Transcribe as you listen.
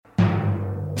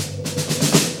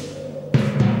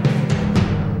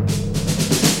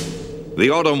The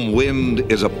autumn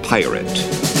wind is a pirate.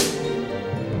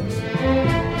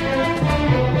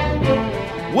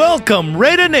 Welcome,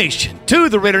 Raider Nation, to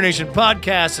the Raider Nation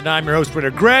podcast, and I'm your host, Raider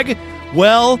Greg.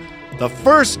 Well, the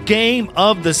first game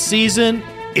of the season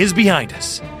is behind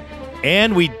us,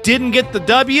 and we didn't get the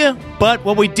W, but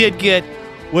what we did get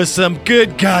was some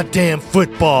good goddamn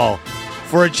football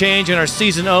for a change in our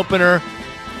season opener.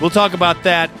 We'll talk about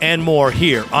that and more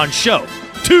here on Show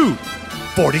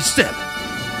 247.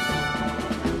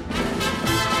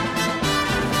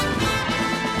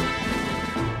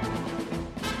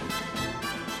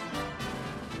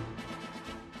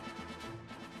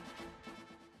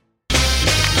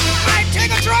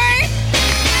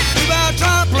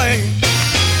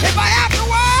 If I have to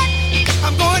work,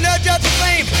 I'm going to just the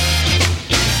same.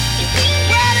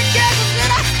 Well,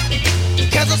 in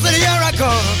Kansas City, here I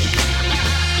come.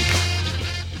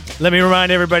 Let me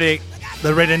remind everybody,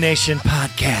 the Raider Nation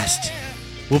podcast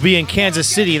will be in Kansas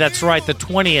City. That's right, the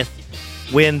 20th,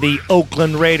 when the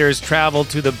Oakland Raiders travel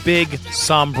to the Big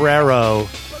Sombrero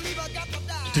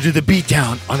to do the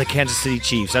beatdown on the Kansas City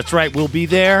Chiefs. That's right, we'll be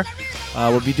there.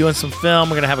 We'll be doing some film.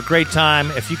 We're going to have a great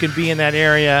time. If you can be in that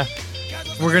area,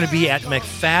 we're going to be at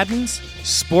McFadden's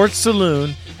Sports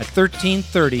Saloon at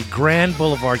 1330 Grand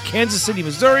Boulevard, Kansas City,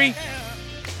 Missouri.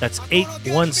 That's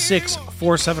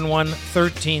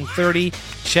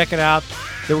 816-471-1330. Check it out.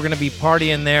 We're going to be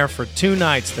partying there for 2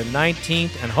 nights, the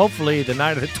 19th and hopefully the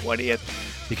night of the 20th,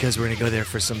 because we're going to go there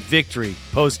for some victory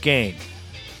post-game.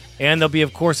 And there'll be,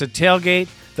 of course, a tailgate,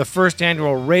 the first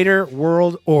annual Raider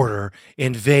World Order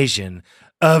Invasion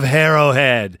of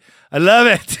Arrowhead. I love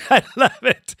it. I love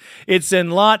it. It's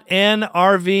in Lot N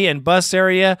RV and bus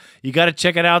area. You got to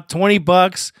check it out.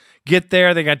 $20. Get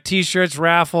there. They got T-shirts,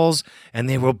 raffles, and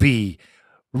they will be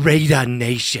Raider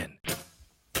Nation.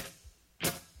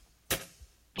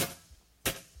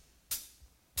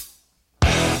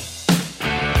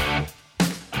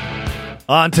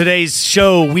 On today's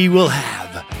show, we will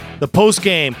have the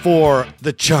postgame for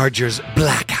the Chargers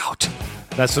blackout.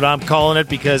 That's what I'm calling it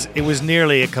because it was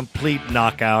nearly a complete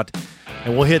knockout.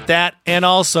 And we'll hit that. And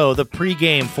also the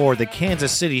pregame for the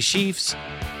Kansas City Chiefs,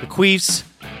 the Queefs,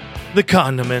 the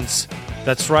condiments.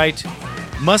 That's right.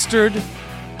 Mustard,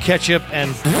 ketchup,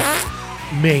 and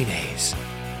mayonnaise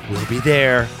will be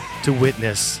there to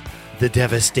witness the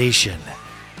devastation.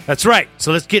 That's right.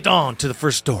 So let's get on to the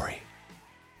first story.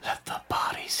 Let the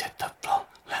bodies hit the floor.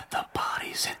 Let the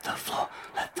bodies hit the floor.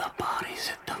 Let the bodies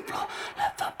hit the floor.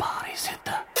 Let the bodies hit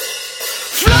the floor.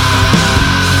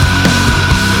 Let the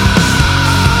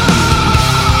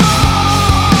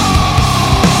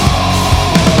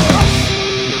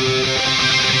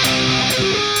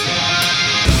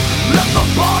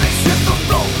bodies hit the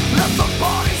floor. Let the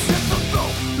bodies hit the floor.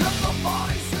 Let the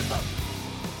bodies hit the floor.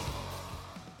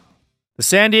 The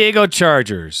San Diego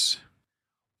Chargers.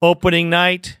 Opening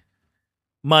night,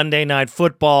 Monday Night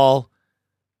Football,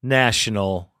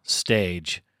 national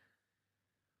stage.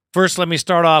 First, let me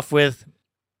start off with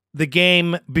the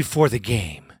game before the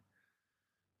game.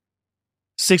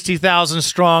 60,000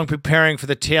 strong preparing for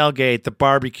the tailgate, the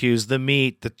barbecues, the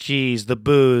meat, the cheese, the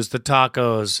booze, the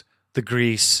tacos, the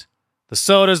grease, the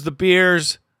sodas, the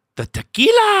beers, the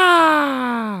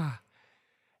tequila,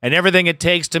 and everything it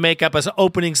takes to make up an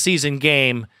opening season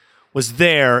game was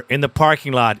there in the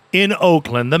parking lot in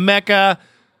Oakland, the Mecca,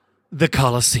 the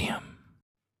Coliseum.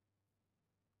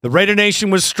 The Raider Nation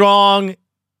was strong.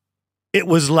 It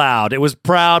was loud. It was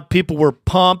proud. People were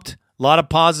pumped. A lot of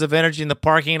positive energy in the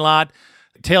parking lot.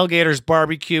 Tailgaters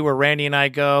Barbecue, where Randy and I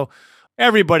go.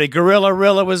 Everybody. Gorilla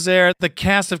Rilla was there. The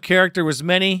cast of character was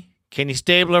many. Kenny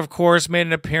Stabler, of course, made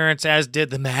an appearance, as did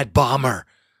the Mad Bomber,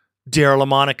 Daryl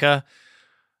LaMonica.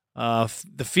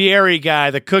 The Fieri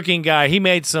guy, the cooking guy, he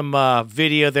made some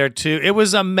video there too. It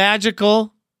was a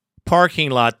magical parking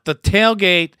lot. The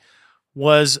tailgate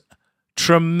was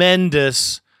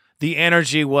tremendous. The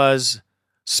energy was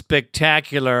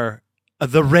spectacular.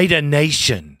 The Raider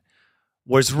Nation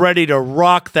was ready to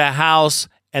rock the house,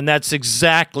 and that's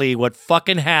exactly what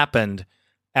fucking happened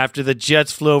after the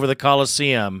Jets flew over the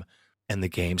Coliseum and the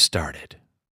game started.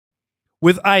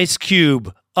 With Ice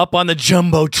Cube up on the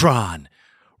Jumbotron,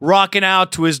 rocking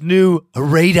out to his new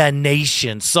Raider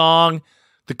Nation song,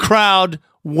 the crowd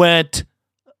went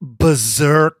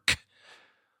berserk.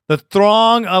 The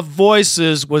throng of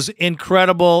voices was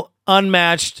incredible,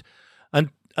 unmatched,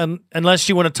 unless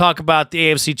you want to talk about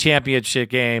the AFC Championship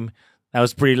game. That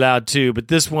was pretty loud too, but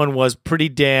this one was pretty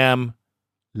damn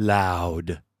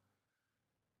loud.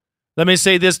 Let me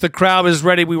say this, the crowd was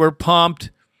ready, we were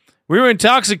pumped, we were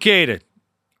intoxicated.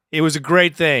 It was a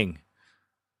great thing.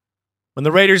 When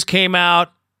the Raiders came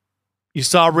out, you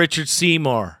saw Richard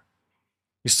Seymour.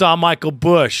 You saw Michael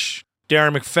Bush,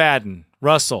 Darren McFadden,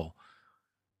 Russell,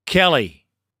 Kelly.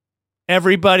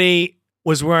 Everybody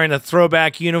was wearing the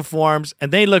throwback uniforms,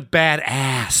 and they looked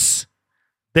badass.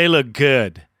 They looked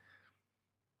good.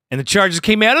 And the Chargers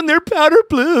came out in their powder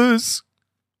blues.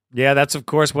 Yeah, that's, of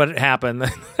course, what happened.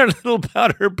 Their little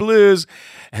powder blues.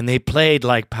 And they played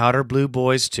like powder blue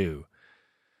boys, too.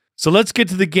 So let's get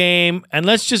to the game, and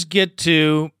let's just get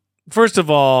to, first of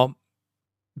all,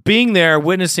 being there,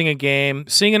 witnessing a game,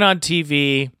 seeing it on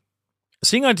TV.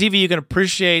 Seeing on TV, you can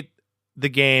appreciate the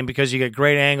game because you get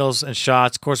great angles and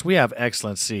shots. Of course, we have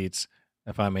excellent seats,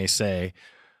 if I may say.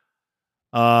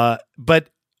 But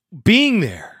being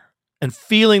there and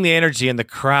feeling the energy in the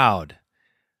crowd,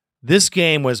 this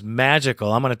game was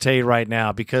magical. I'm going to tell you right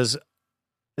now, because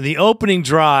the opening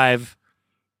drive,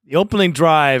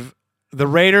 the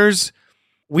Raiders,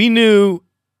 we knew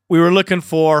we were looking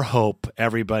for hope,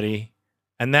 everybody.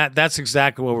 And that's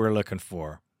exactly what we were looking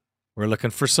for. We're looking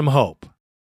for some hope.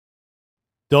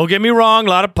 Don't get me wrong, a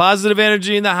lot of positive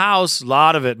energy in the house, a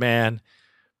lot of it, man.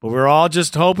 But we're all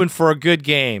just hoping for a good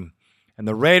game. And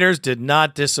the Raiders did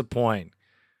not disappoint.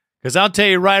 Because I'll tell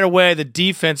you right away, the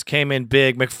defense came in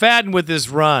big. McFadden with his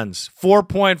runs,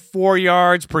 4.4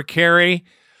 yards per carry.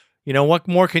 You know, what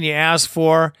more can you ask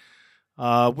for?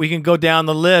 We can go down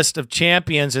the list of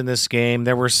champions in this game.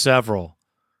 There were several.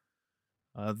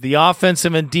 The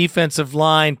offensive and defensive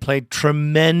line played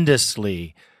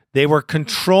tremendously. They were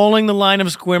controlling the line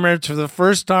of scrimmage for the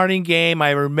first starting game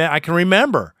I can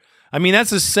remember. I mean,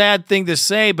 that's a sad thing to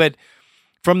say, but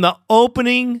from the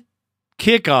opening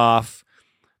kickoff,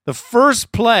 the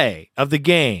first play of the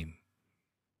game,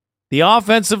 the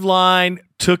offensive line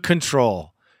took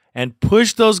control and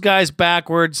pushed those guys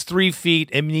backwards 3 feet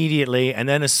immediately. And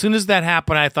then as soon as that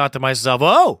happened, I thought to myself,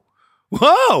 oh,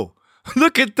 whoa,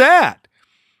 look at that.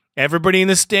 Everybody in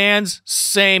the stands,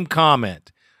 same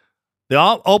comment. They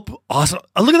all, awesome.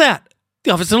 Oh, look at that.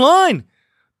 The offensive line.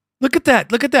 Look at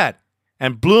that.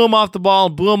 And blew him off the ball,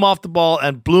 and blew him off the ball,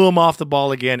 and blew him off the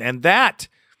ball again. And that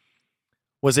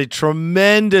was a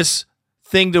tremendous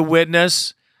thing to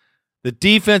witness. The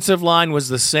defensive line was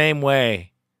the same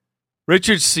way.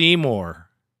 Richard Seymour,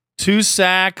 2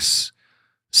 sacks,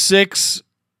 6,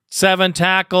 7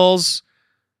 tackles,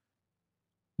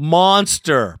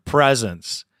 monster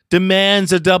presence,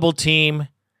 demands a double team,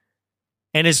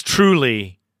 and is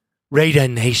truly Raider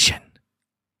Nation.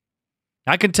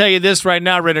 I can tell you this right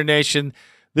now, Raider Nation.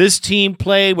 This team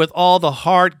played with all the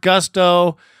heart,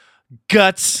 gusto,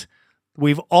 guts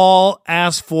we've all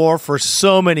asked for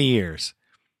so many years.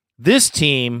 This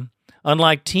team,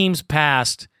 unlike teams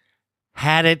past,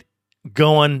 had it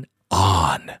going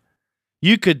on.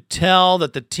 You could tell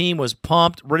that the team was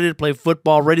pumped, ready to play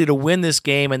football, ready to win this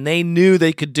game, and they knew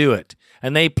they could do it,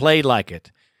 and they played like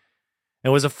it. It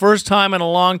was the first time in a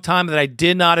long time that I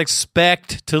did not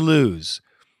expect to lose.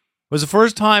 It was the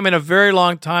first time in a very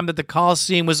long time that the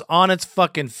Coliseum was on its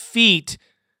fucking feet,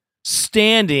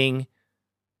 standing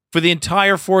for the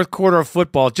entire fourth quarter of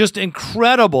football. Just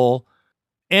incredible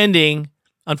ending.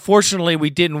 Unfortunately,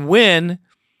 we didn't win.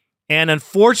 And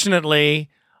unfortunately,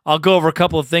 I'll go over a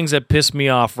couple of things that piss me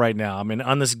off right now. I mean,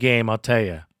 on this game, I'll tell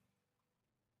you.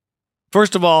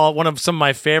 First of all, one of some of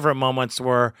my favorite moments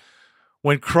were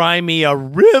when Cry Me a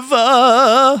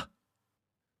River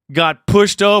got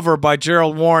pushed over by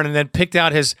Gerald Warren and then picked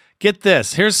out his, get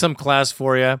this, here's some class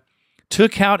for you,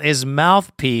 took out his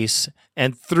mouthpiece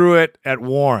and threw it at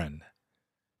Warren.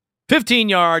 15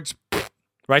 yards,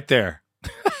 right there.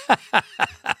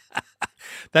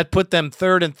 That put them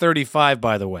 3rd and 35,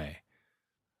 by the way.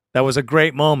 That was a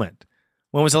great moment.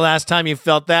 When was the last time you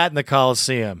felt that in the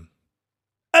Coliseum?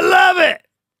 I love it!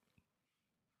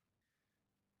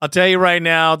 I'll tell you right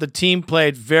now, the team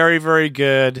played very, very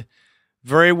good.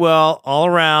 Very well all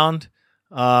around.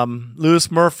 Lewis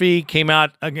Murphy came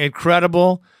out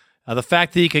incredible. The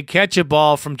fact that he could catch a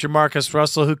ball from Jamarcus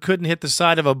Russell, who couldn't hit the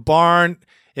side of a barn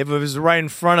if it was right in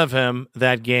front of him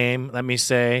that game, let me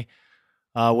say,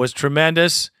 was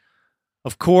tremendous.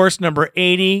 Of course, number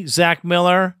 80, Zach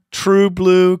Miller, true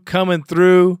blue, coming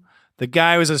through. The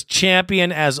guy was a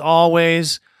champion as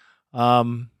always.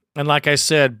 And like I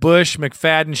said, Bush,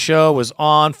 McFadden show was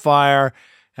on fire.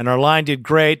 And our line did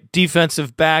great.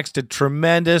 Defensive backs did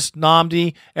tremendous.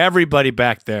 Nnamdi, everybody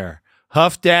back there.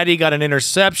 Huff Daddy got an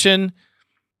interception.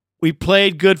 We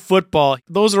played good football.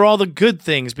 Those are all the good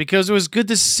things because it was good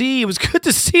to see. It was good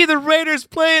to see the Raiders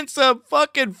playing some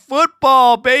fucking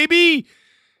football, baby.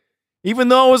 Even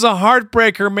though it was a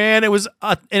heartbreaker, man, it was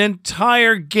an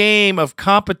entire game of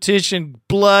competition,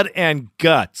 blood, and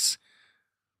guts.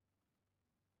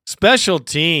 Special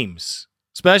teams.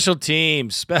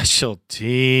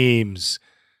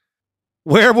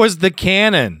 Where was the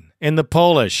cannon in the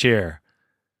Polish here?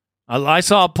 I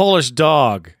saw a Polish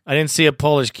dog. I didn't see a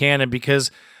Polish cannon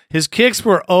because his kicks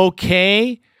were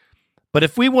okay. But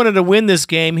if we wanted to win this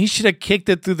game, he should have kicked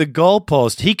it through the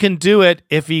goalpost. He can do it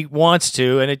if he wants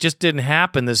to, and it just didn't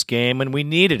happen this game, and we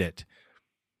needed it.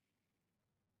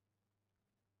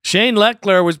 Shane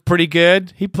Leckler was pretty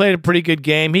good. He played a pretty good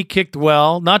game. He kicked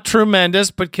well. Not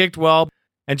tremendous, but kicked well.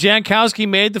 And Jankowski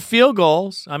made the field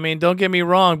goals. I mean, don't get me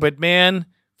wrong, but man,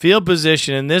 field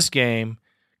position in this game,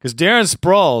 because Darren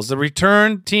Sproles, the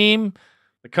return team,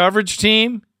 the coverage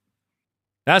team,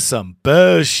 that's some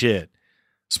bullshit.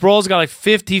 Sproles got like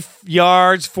 50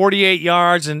 yards, 48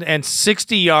 yards, and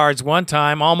 60 yards one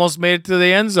time, almost made it to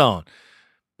the end zone.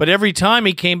 But every time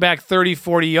he came back 30,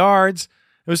 40 yards,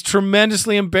 it was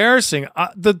tremendously embarrassing.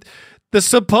 The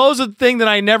supposed thing that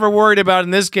I never worried about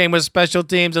in this game was special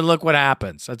teams, and look what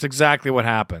happens. That's exactly what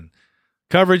happened.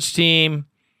 Coverage team,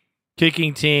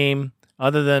 kicking team,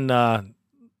 other than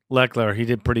Leckler, he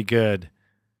did pretty good.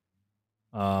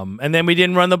 And then we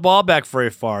didn't run the ball back very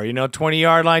far,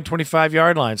 20-yard line,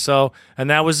 25-yard line. So, and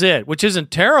that was it, which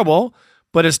isn't terrible,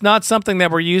 but it's not something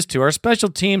that we're used to. Our special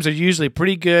teams are usually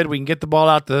pretty good. We can get the ball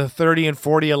out to 30 and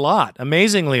 40 a lot,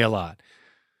 amazingly a lot.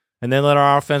 And then let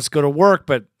our offense go to work.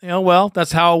 But, well,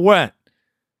 that's how it went.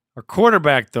 Our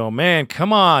quarterback, though, man,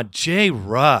 come on, Jay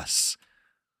Russ.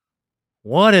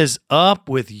 What is up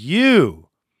with you?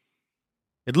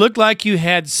 It looked like you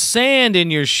had sand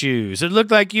in your shoes. It looked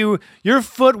like your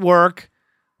footwork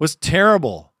was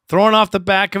terrible. Throwing off the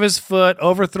back of his foot,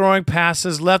 overthrowing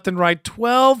passes left and right,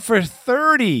 12 for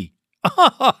 30.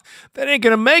 Oh, that ain't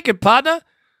going to make it, partner.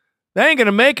 They ain't going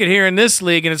to make it here in this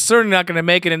league, and it's certainly not going to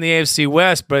make it in the AFC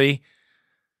West, buddy.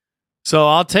 So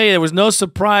I'll tell you, there was no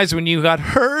surprise when you got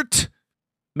hurt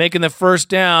making the first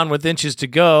down with inches to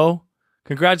go.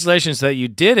 Congratulations that you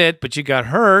did it, but you got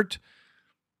hurt.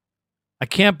 I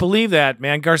can't believe that,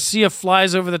 man. Garcia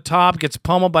flies over the top, gets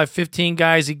pummeled by 15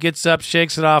 guys. He gets up,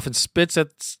 shakes it off, and spits at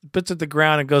the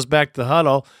ground and goes back to the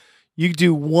huddle. You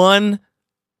do one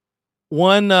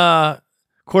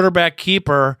quarterback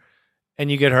keeper, and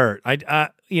you get hurt.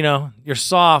 You're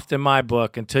soft in my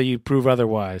book until you prove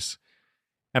otherwise.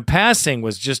 And passing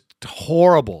was just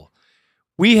horrible.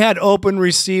 We had open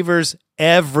receivers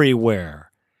everywhere.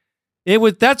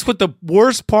 That's what the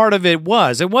worst part of it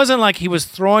was. It wasn't like he was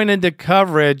throwing into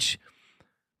coverage,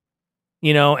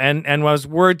 and was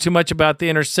worried too much about the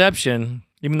interception,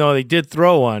 even though they did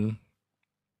throw one.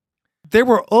 There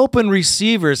were open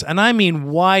receivers, and I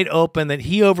mean wide open, that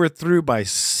he overthrew by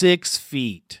 6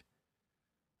 feet.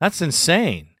 That's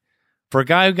insane. For a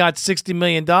guy who got $60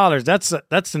 million,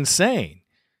 that's insane.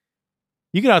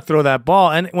 You got to throw that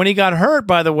ball. And when he got hurt,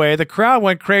 by the way, the crowd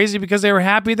went crazy because they were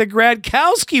happy that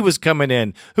Gradkowski was coming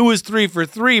in, who was 3 for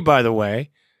 3, by the way.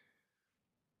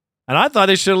 And I thought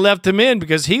they should have left him in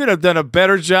because he would have done a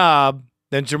better job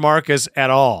than Jamarcus at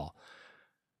all.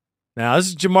 Now, this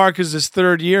is Jamarcus'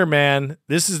 third year, man.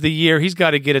 This is the year he's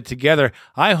got to get it together.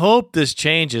 I hope this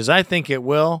changes. I think it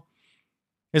will.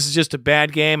 This is just a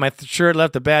bad game. I'm sure it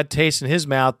left a bad taste in his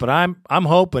mouth, but I'm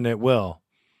hoping it will.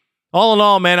 All in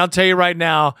all, man, I'll tell you right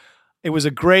now, it was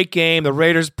a great game. The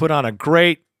Raiders put on a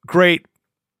great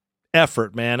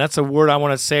effort, man. That's a word I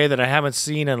want to say that I haven't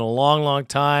seen in a long, long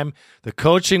time. The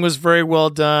coaching was very well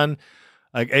done,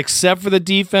 except for the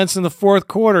defense in the fourth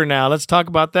quarter now. Let's talk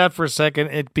about that for a second.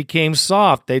 It became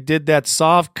soft. They did that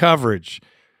soft coverage.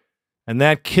 And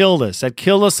that killed us. That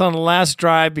killed us on the last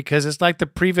drive because it's like the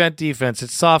prevent defense.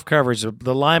 It's soft coverage. The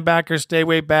linebackers stay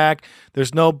way back.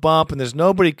 There's no bump, and there's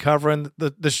nobody covering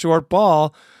the short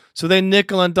ball. So they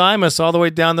nickel and dime us all the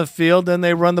way down the field, then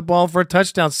they run the ball for a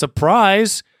touchdown.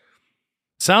 Surprise.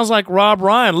 Sounds like Rob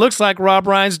Ryan. Looks like Rob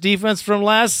Ryan's defense from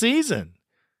last season.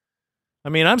 I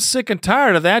mean, I'm sick and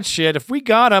tired of that shit. If we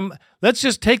got him, let's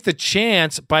just take the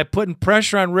chance by putting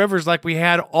pressure on Rivers like we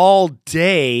had all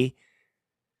day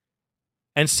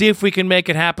and see if we can make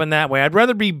it happen that way. I'd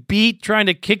rather be beat trying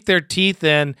to kick their teeth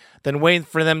in than waiting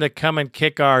for them to come and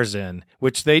kick ours in,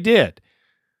 which they did.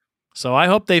 So I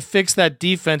hope they fix that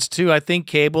defense too. I think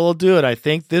Cable will do it. I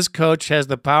think this coach has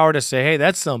the power to say, hey,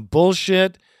 that's some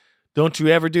bullshit. Don't you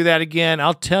ever do that again.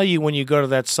 I'll tell you when you go to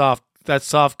that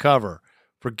soft cover.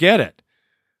 Forget it.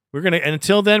 And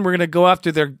until then, we're gonna go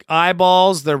after their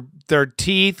eyeballs, their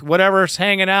teeth, whatever's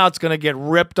hanging out is gonna get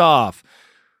ripped off.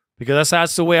 Because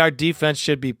that's the way our defense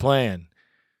should be playing.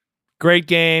 Great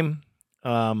game.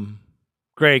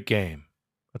 Great game.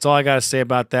 That's all I got to say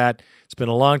about that. It's been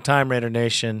a long time, Raider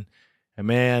Nation. And,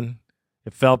 man,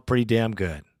 it felt pretty damn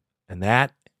good. And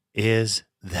that is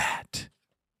that.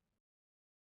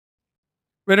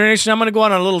 Raider Nation, I'm going to go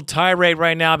on a little tirade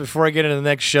right now before I get into the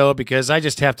next show because I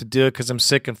just have to do it because I'm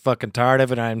sick and fucking tired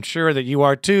of it. And I'm sure that you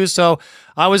are too. So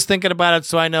I was thinking about it,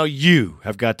 so I know you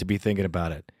have got to be thinking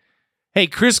about it. Hey,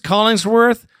 Chris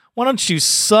Collingsworth, why don't you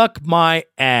suck my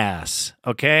ass,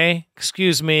 okay?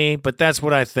 Excuse me, but that's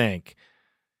what I think.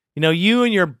 You know, you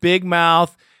and your big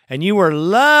mouth, and you were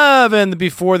loving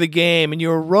before the game, and you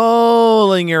were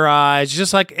rolling your eyes,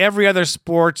 just like every other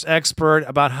sports expert,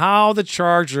 about how the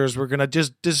Chargers were going to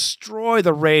just destroy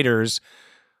the Raiders,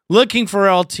 looking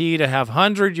for LT to have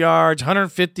 100 yards,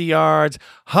 150 yards,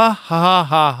 ha, ha, ha,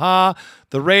 ha, ha.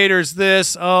 The Raiders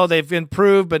this, oh, they've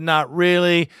improved, but not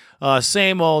really.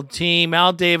 Same old team.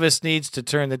 Al Davis needs to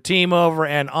turn the team over,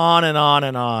 and on and on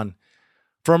and on.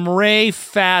 From Ray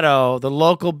Fatto, the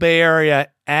local Bay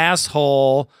Area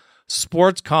asshole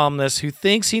sports columnist who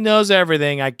thinks he knows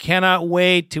everything. I cannot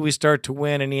wait till we start to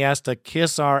win and he has to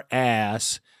kiss our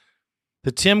ass.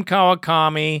 To Tim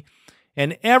Kawakami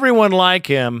and everyone like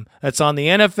him that's on the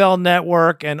NFL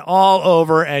Network and all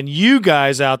over, and you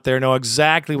guys out there know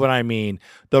exactly what I mean.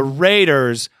 The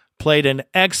Raiders played an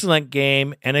excellent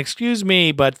game, and excuse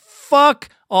me, but fuck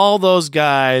all those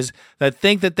guys that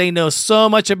think that they know so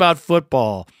much about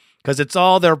football, because it's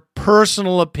all their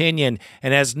personal opinion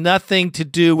and has nothing to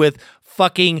do with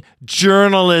fucking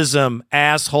journalism,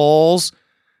 assholes.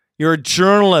 You're a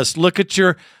journalist. Look at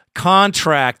your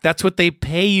contract. That's what they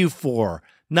pay you for,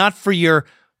 not for your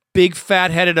big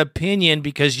fat-headed opinion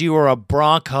because you are a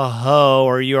Bronco hoe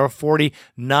or you're a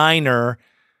 49er.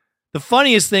 The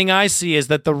funniest thing I see is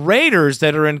that the Raiders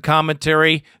that are in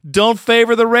commentary don't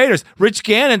favor the Raiders. Rich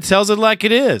Gannon tells it like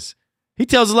it is. He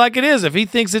tells it like it is. If he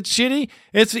thinks it's shitty,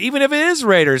 it's even if it is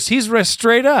Raiders, he's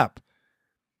straight up.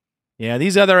 Yeah,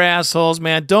 these other assholes,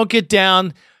 man, don't get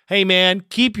down. Hey, man,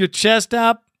 keep your chest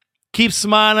up, keep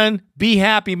smiling, be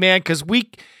happy, man, because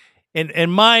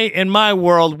in my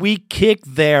world, we kick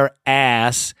their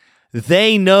ass.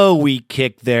 They know we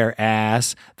kicked their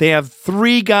ass. They have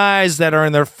 3 guys that are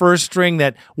in their first string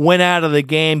that went out of the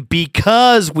game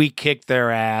because we kicked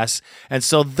their ass. And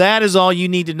so that is all you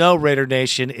need to know, Raider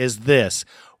Nation, is this.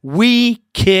 We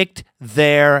kicked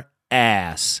their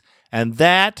ass. And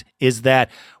that is that.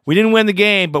 We didn't win the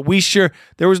game, but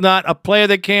there was not a player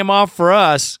that came off for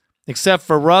us, except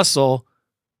for Russell.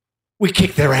 We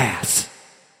kicked their ass.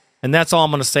 And that's all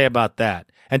I'm going to say about that.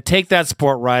 And take that,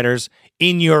 sport writers,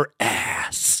 in your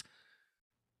ass.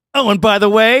 Oh, and by the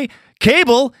way,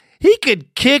 Cable, he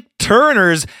could kick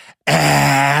Turner's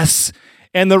ass.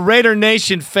 And the Raider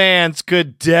Nation fans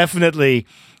could definitely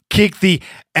kick the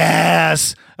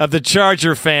ass of the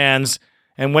Charger fans.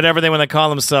 And whatever they want to call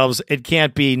themselves, it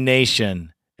can't be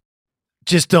Nation.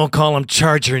 Just don't call them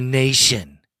Charger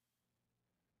Nation.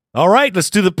 All right,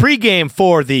 let's do the pregame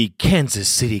for the Kansas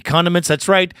City condiments. That's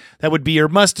right. That would be your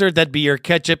mustard, that'd be your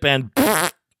ketchup, and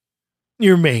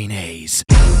your mayonnaise.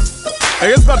 Hey,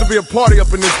 it's about to be a party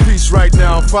up in this piece right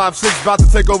now. 5-6 about to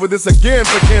take over this again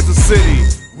for Kansas City.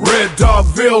 Red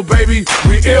Dogville, baby.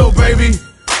 We ill, baby.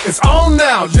 It's on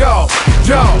now, yo.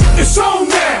 It's on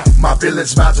now. My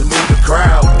villain's about to move the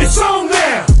crowd. It's on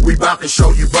now. We about to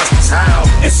show you busters how.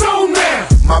 It's on now.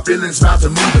 My villain's about to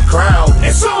move the crowd.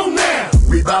 It's on now.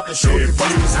 We about to show you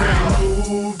busters how.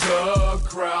 Move the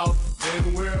crowd,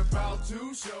 then we're about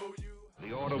to show you.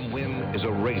 The autumn wind is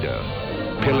a raider,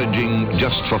 pillaging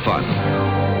just for fun.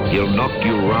 He'll knock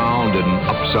you round and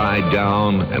upside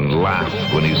down and laugh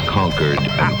when he's conquered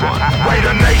and won.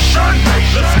 Raider Nation,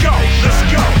 let's go.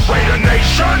 Raider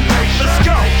Nation, let's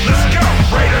go.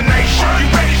 Raider Nation, Are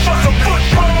you ready for some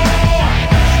football?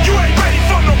 You ain't ready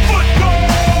for no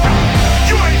football.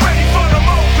 You ain't ready for the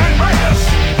Oakland Raiders.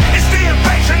 It's the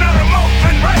invasion of the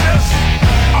Oakland Raiders.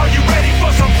 Are you ready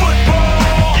for some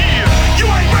football? Yeah. You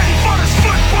ain't ready for this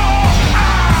football.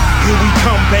 Here we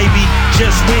come, baby.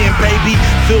 Just win, baby.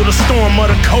 Feel the storm of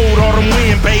the cold autumn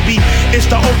wind, baby. It's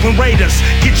the Oakland Raiders.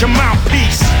 Get your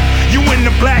mouthpiece. You in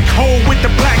the black hole with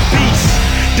the black beast.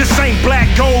 This ain't black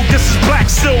gold, this is black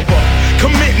silver.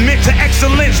 Commitment to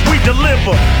excellence, we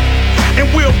deliver. And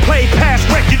we'll play past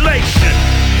regulation.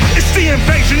 It's the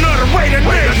invasion of the Raider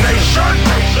Nation.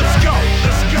 Let's go.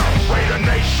 Raider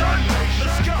Nation,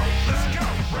 Let's go.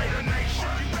 Raider Nation.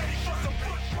 Are you ready for some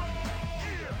football?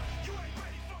 Yeah. You ain't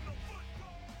ready for no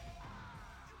football.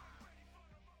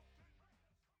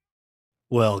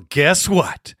 Well, guess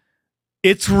what?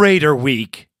 It's Raider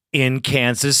Week in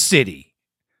Kansas City.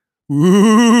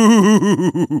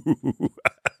 Ooh.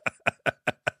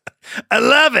 I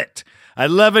love it. I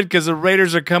love it because the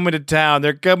Raiders are coming to town.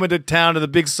 They're coming to town to the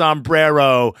Big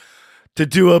Sombrero to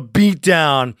do a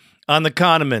beatdown on the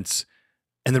condiments.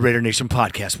 And the Raider Nation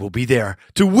podcast will be there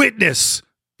to witness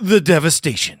the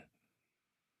devastation.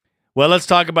 Well, let's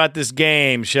talk about this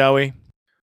game, shall we?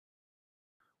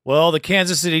 Well, the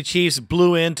Kansas City Chiefs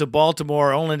blew into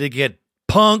Baltimore only to get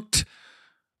punked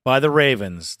by the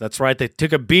Ravens. That's right. They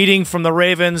took a beating from the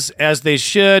Ravens, as they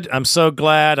should. I'm so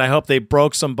glad. I hope they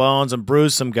broke some bones and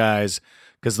bruised some guys,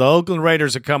 because the Oakland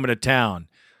Raiders are coming to town.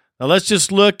 Now, let's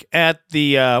just look at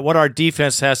the what our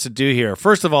defense has to do here.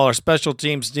 First of all, our special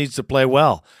teams needs to play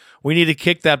well. We need to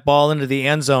kick that ball into the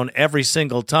end zone every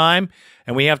single time,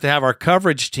 and we have to have our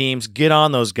coverage teams get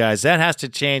on those guys. That has to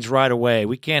change right away.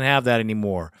 We can't have that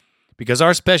anymore, because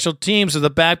our special teams are the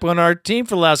backbone of our team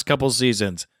for the last couple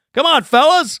seasons. Come on,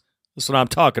 fellas. That's what I'm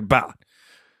talking about.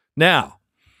 Now,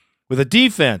 with the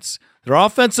defense, their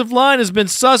offensive line has been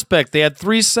suspect. They had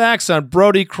 3 sacks on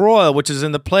Brody Croyle, which is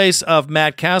in the place of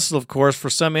Matt Castle, of course, for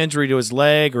some injury to his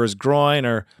leg or his groin,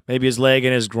 or maybe his leg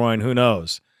and his groin, who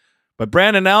knows. But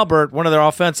Brandon Albert, one of their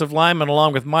offensive linemen,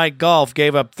 along with Mike Golf,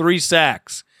 gave up 3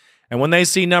 sacks. And when they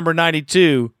see number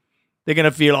 92, they're going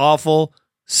to feel awful,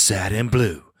 sad, and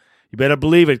blue. You better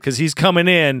believe it, because he's coming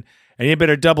in, and you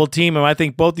better double team him. I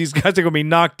think both these guys are going to be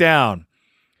knocked down.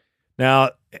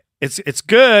 Now, it's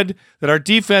good that our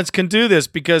defense can do this,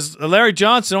 because Larry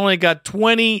Johnson only got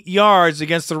 20 yards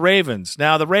against the Ravens.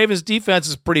 Now, the Ravens' defense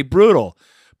is pretty brutal,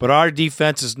 but our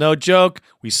defense is no joke.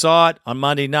 We saw it on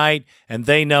Monday night, and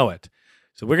they know it.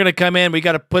 So we're going to come in. We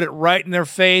got to put it right in their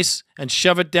face and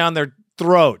shove it down their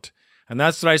throat. And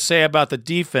that's what I say about the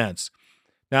defense.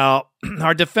 Now,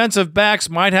 our defensive backs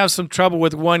might have some trouble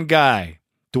with one guy,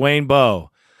 Dwayne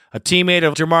Bowe, a teammate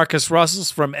of Jamarcus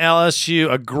Russell's from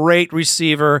LSU, a great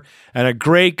receiver and a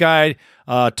great guy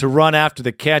to run after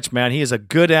the catch, man. He is a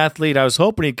good athlete. I was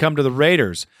hoping he'd come to the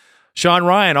Raiders. Sean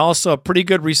Ryan, also a pretty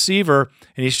good receiver,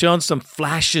 and he's shown some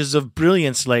flashes of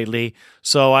brilliance lately.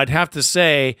 So I'd have to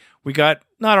say we got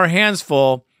not our hands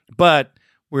full, but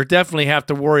we definitely have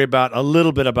to worry about a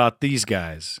little bit about these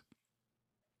guys.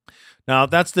 Now,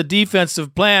 that's the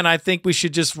defensive plan. I think we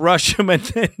should just rush them and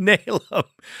then nail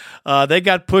them. They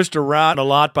got pushed around a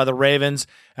lot by the Ravens,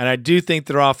 and I do think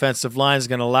their offensive line is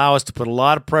going to allow us to put a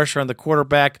lot of pressure on the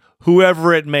quarterback,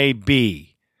 whoever it may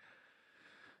be.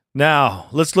 Now,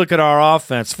 let's look at our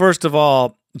offense. First of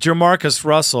all, Jamarcus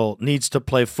Russell needs to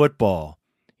play football.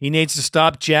 He needs to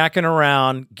stop jacking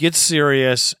around, get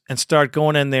serious, and start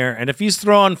going in there. And if he's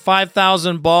throwing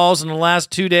 5,000 balls in the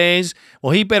last 2 days,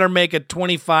 well, he better make it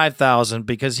 25,000,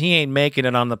 because he ain't making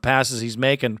it on the passes he's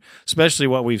making, especially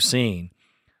what we've seen.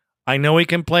 I know he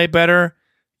can play better.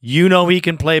 You know he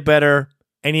can play better.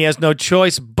 And he has no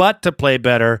choice but to play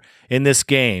better in this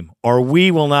game, or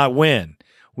we will not win.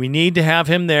 We need to have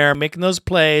him there making those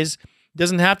plays. He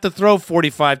doesn't have to throw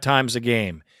 45 times a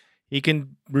game. He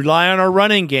can rely on our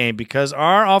running game, because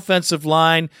our offensive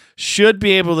line should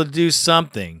be able to do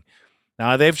something.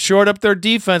 Now, they've shored up their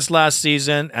defense last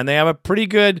season, and they have a pretty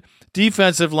good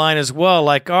defensive line as well,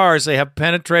 like ours. They have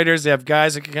penetrators. They have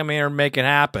guys that can come here and make it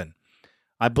happen.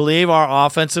 I believe our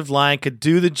offensive line could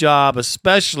do the job,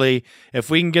 especially if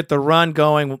we can get the run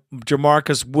going.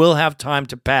 Jamarcus will have time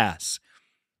to pass.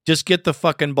 Just get the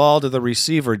fucking ball to the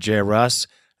receiver, J. Russ.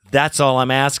 That's all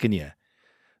I'm asking you.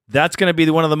 That's going to be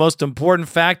one of the most important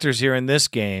factors here in this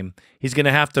game. He's going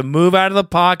to have to move out of the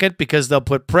pocket, because they'll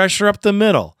put pressure up the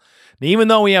middle. And even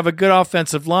though we have a good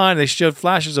offensive line, they showed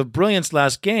flashes of brilliance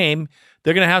last game,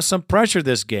 they're going to have some pressure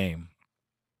this game.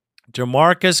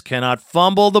 Jamarcus cannot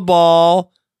fumble the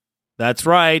ball. That's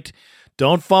right.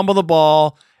 Don't fumble the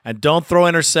ball, and don't throw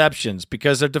interceptions,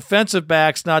 because their defensive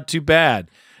back's not too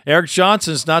bad. Eric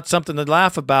Johnson's not something to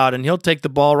laugh about, and he'll take the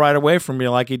ball right away from you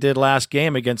like he did last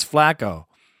game against Flacco,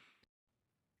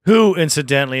 who,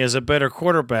 incidentally, is a better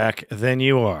quarterback than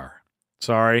you are.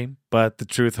 Sorry, but the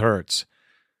truth hurts.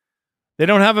 They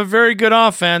don't have a very good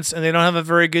offense, and they don't have a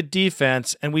very good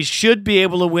defense, and we should be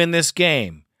able to win this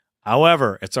game.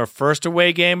 However, it's our first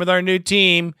away game with our new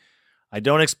team. I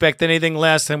don't expect anything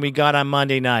less than we got on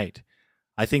Monday night.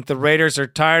 I think the Raiders are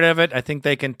tired of it. I think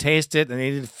they can taste it, and they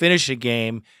need to finish a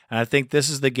game, and I think this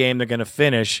is the game they're going to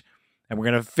finish, and we're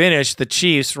going to finish the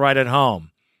Chiefs right at home.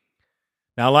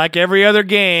 Now, like every other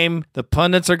game, the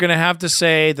pundits are going to have to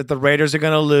say that the Raiders are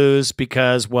going to lose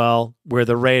because, well, we're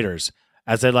the Raiders,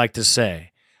 as they like to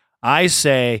say. I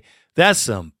say, that's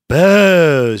some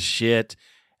bullshit.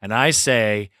 And I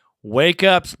say, wake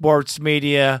up, sports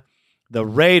media. The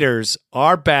Raiders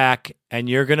are back, and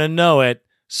you're going to know it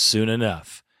soon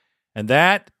enough. And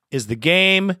that is the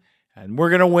game, and we're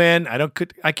going to win.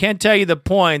 I can't tell you the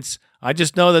points. I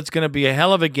just know that's going to be a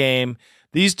hell of a game.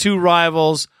 These two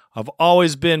rivals have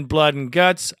always been blood and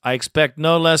guts. I expect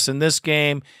no less in this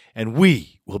game, and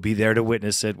we will be there to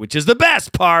witness it, which is the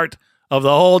best part of the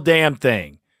whole damn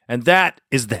thing. And that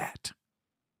is that.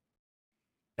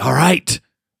 All right,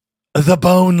 the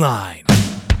bone line.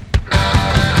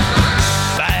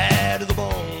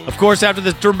 Of course, after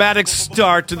this dramatic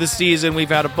start to the season, we've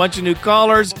had a bunch of new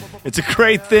callers. It's a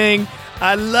great thing.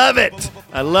 I love it.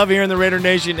 I love hearing the Raider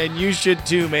Nation, and you should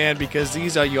too, man, because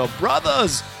these are your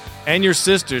brothers and your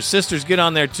sisters. Sisters, get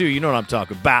on there too. You know what I'm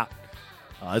talking about.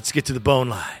 Let's get to the bone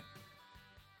line.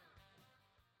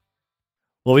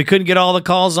 Well, we couldn't get all the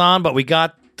calls on, but we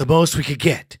got the most we could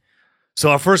get. So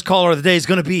our first caller of the day is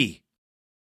going to be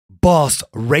Boss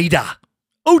Raider.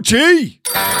 OG!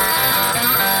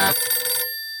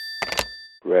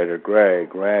 Raider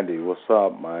Greg, Randy, what's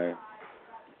up, man?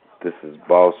 This is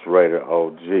Boss Raider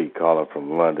OG calling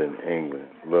from London, England.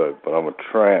 Look, but I'm a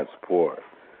transport.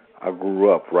 I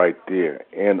grew up right there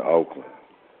in Oakland.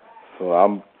 So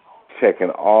I'm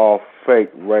checking all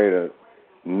fake Raider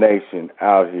Nation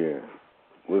out here.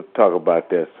 We'll talk about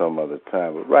that some other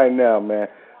time. But right now, man,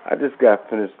 I just got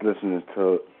finished listening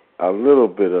to a little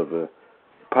bit of the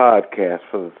podcast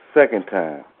for the second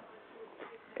time.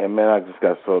 And, man, I just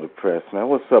got so depressed, man.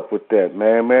 What's up with that,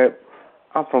 man? Man,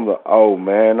 I'm from the old,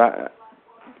 man.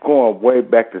 Going way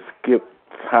back to Skip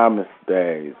Thomas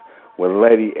days when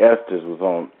Lady Esther's was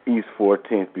on East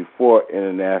 14th before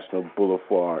International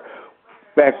Boulevard.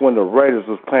 Back when the Raiders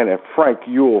was playing at Frank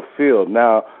Ewell Field,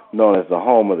 now known as the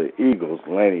home of the Eagles,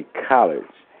 Laney College.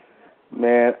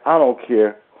 Man, I don't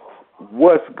care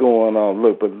what's going on.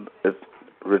 Look, but it's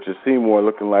Richard Seymour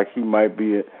looking like he might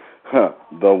be the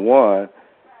one.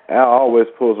 Al always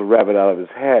pulls a rabbit out of his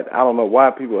hat. I don't know why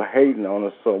people are hating on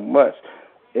us so much.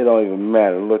 It don't even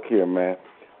matter. Look here, man.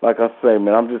 Like I say,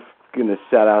 man, I'm just giving a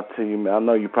shout-out to you, man. I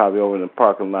know you're probably over in the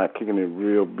parking lot kicking it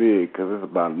real big because it's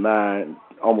about 9,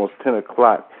 almost 10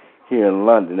 o'clock here in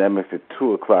London. That makes it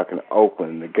 2 o'clock in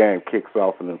Oakland, and the game kicks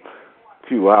off in a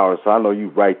few hours. So I know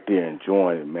you right there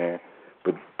enjoying it, man.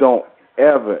 But don't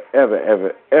ever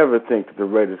think that the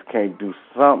Raiders can't do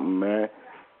something, man.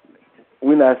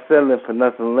 We're not settling for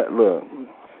nothing. Look,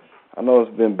 I know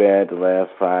it's been bad the last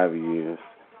 5 years,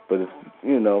 but it's,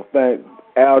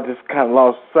 Al just kind of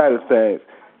lost sight of things.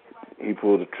 He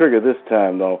pulled the trigger this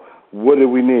time, though. What did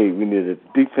we need? We needed a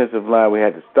defensive line. We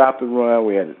had to stop the run.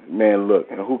 We had to, man, look,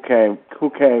 and who came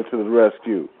to the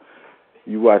rescue?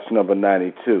 You watch number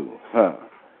 92, huh?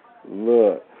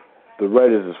 Look, the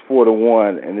Raiders is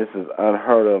 4-1, and this is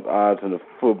unheard of odds in a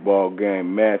football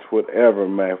game, match, whatever,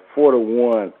 man.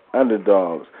 4-1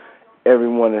 underdogs.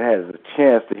 Everyone that has a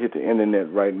chance to hit the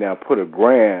internet right now, put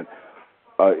 $1,000,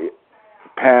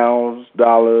 pounds,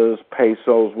 dollars,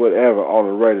 pesos, whatever, on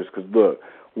the Raiders. Because, look,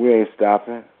 we ain't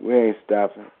stopping.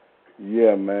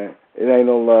 Yeah, man. It ain't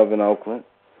no love in Oakland.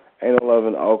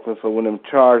 So when them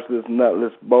chargeless,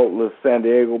 nutless, boatless San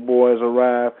Diego boys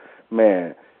arrive,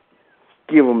 man,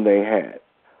 give them their hat.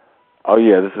 Oh,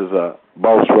 yeah, this is a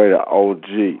Boss Raider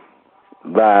OG,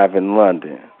 live in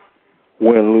London.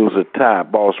 Win, lose, or tie,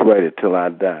 Boss Raider till I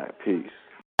die. Peace.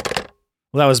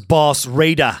 Well, that was Boss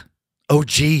Raider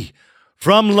OG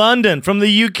from London, from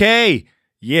the UK.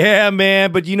 Yeah,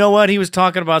 man, but you know what? He was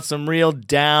talking about some real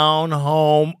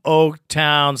down-home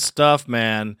Oaktown stuff,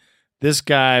 man. This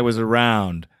guy was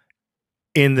around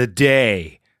in the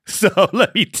day. So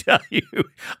let me tell you,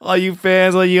 all you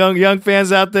fans, all you young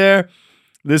fans out there,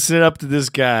 listen up to this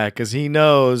guy because he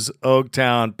knows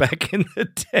Oaktown back in the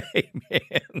day,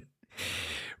 man.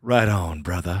 Right on,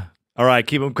 brother. All right,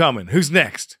 keep them coming. Who's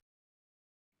next?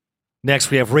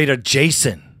 Next, we have Raider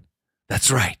Jason. That's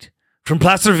right, from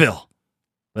Placerville.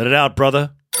 Let it out,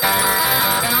 brother.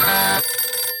 It's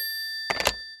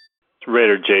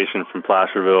Raider Jason from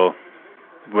Placerville.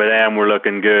 With them, we're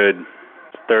looking good.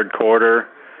 Third quarter,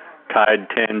 tied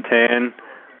 10-10.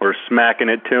 We're smacking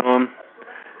it to them.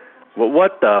 Well,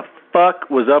 what the fuck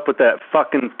was up with that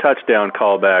fucking touchdown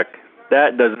callback?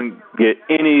 That doesn't get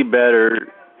any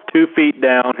better. 2 feet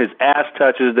down, his ass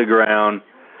touches the ground,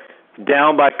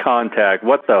 down by contact.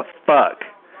 What the fuck?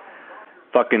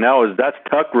 Fucking that's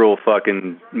tuck rule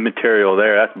fucking material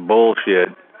there. That's bullshit.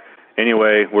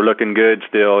 Anyway, we're looking good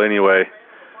still. Anyway,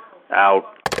 out.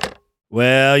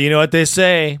 Well, you know what they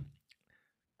say.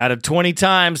 Out of 20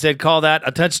 times, they'd call that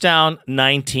a touchdown,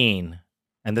 19.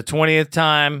 And the 20th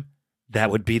time, that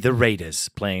would be the Raiders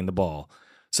playing the ball.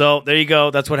 So there you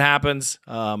go. That's what happens.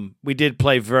 We did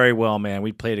play very well, man.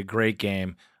 We played a great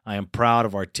game. I am proud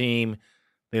of our team.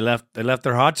 They left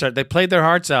their hearts out. They played their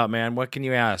hearts out, man. What can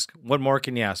you ask? What more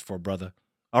can you ask for, brother?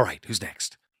 All right, who's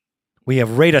next? We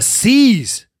have Raider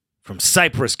C's from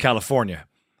Cypress, California.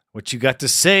 What you got to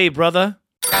say, brother?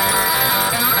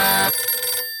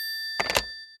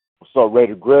 What's up,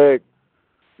 Raider Greg?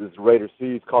 This is Raider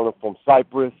C's calling from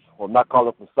Cypress. Well, I'm not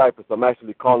calling from Cypress. I'm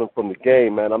actually calling from the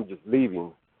game, man. I'm just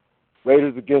leaving.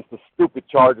 Raiders against the stupid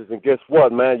Chargers, and guess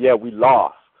what, man? Yeah, we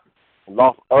lost. We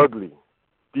lost ugly.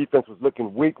 Defense was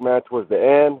looking weak, man, towards the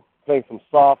end, playing some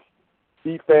soft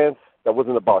defense that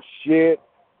wasn't about shit.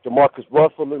 Jamarcus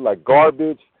Russell looked like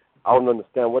garbage. I don't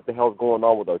understand what the hell's going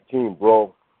on with our team,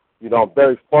 bro. You know, I'm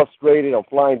very frustrated. I'm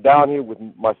flying down here with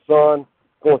my son,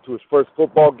 going to his first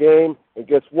football game, and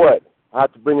guess what? I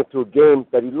had to bring him to a game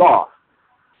that he lost.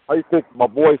 How do you think my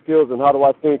boy feels, and how do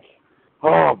I think?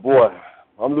 Oh, boy,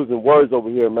 I'm losing words over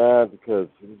here, man, because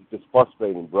this is just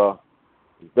frustrating, bro.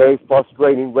 It's very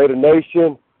frustrating. Raider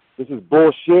Nation, this is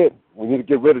bullshit. We need to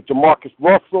get rid of Jamarcus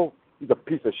Russell. He's a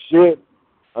piece of shit.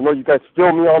 I know you guys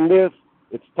feel me on this.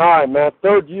 It's time, man.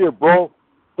 Third year, bro.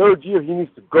 Third year, he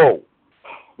needs to go.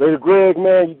 Raider Greg,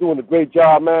 man, you're doing a great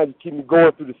job, man. You keep me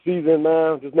going through the season,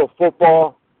 man. There's no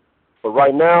football. But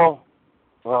right now,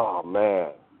 oh, man,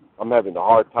 I'm having a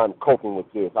hard time coping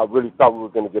with this. I really thought we were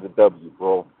going to get a W,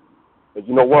 bro. But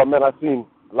you know what, man? I've seen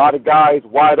a lot of guys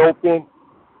wide open,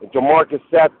 and Jamarcus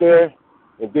sat there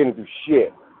and didn't do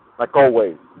shit, like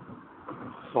always.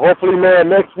 So hopefully, man,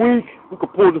 next week we can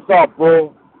pull this off,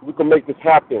 bro. We can make this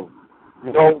happen.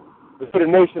 You know, the Raider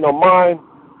Nation on mine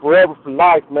forever for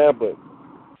life, man. But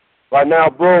right now,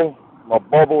 bro, my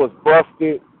bubble is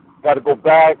busted. Got to go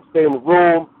back, stay in the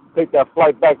room, take that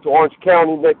flight back to Orange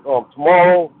County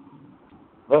tomorrow.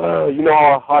 You know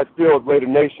how I feel, Raider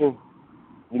Nation.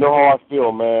 You know how I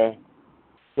feel, man.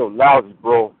 I feel lousy,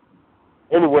 bro.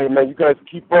 Anyway, man, you guys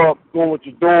keep up doing what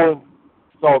you're doing.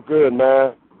 It's all good,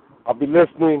 man. I'll be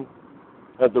listening.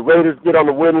 As the Raiders get on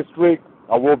the winning streak,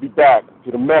 I will be back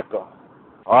to the Mecca.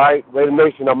 All right, Raider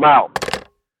Nation, I'm out.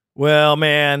 Well,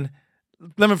 man,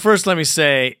 let me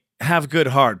say, have a good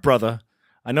heart, brother.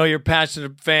 I know you're a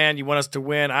passionate fan. You want us to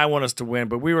win. I want us to win.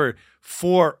 But we were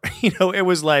it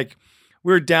was like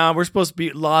we were down. We're supposed to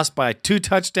be lost by 2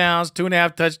 touchdowns,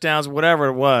 2.5 touchdowns, whatever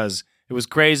it was. It was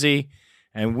crazy.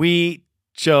 And we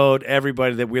showed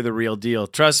everybody that we're the real deal.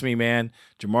 Trust me, man.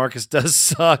 Jamarcus does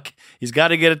suck. He's got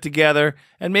to get it together.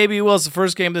 And maybe he will. It's the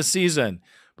first game of the season.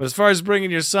 But as far as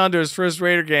bringing your son to his first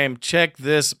Raider game, check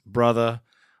this, brother.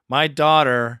 My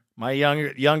daughter, my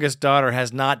youngest daughter,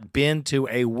 has not been to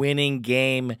a winning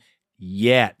game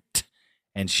yet.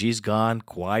 And she's gone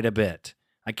quite a bit.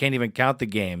 I can't even count the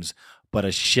games, but a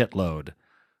shitload.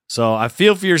 So I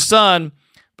feel for your son,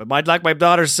 but like my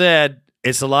daughter said,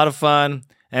 it's a lot of fun.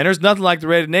 And there's nothing like the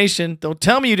Raider Nation. Don't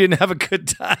tell me you didn't have a good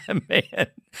time, man.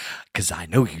 Because I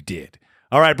know you did.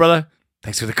 All right, brother.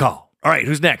 Thanks for the call. All right,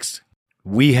 who's next?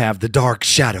 We have the Dark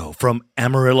Shadow from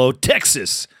Amarillo,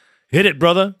 Texas. Hit it,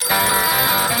 brother.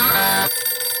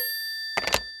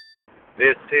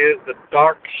 This is the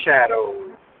Dark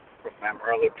Shadow from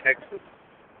Amarillo, Texas.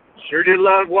 Sure did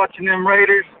love watching them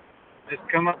Raiders. Just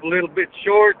come up a little bit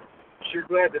short. Sure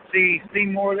glad to see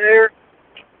Seymour there.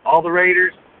 All the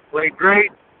Raiders played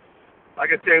great. Like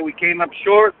I said, we came up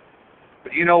short.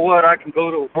 But you know what? I can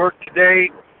go to work today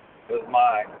with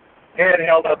my head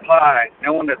held up high,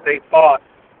 knowing that they fought.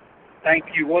 Thank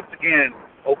you once again,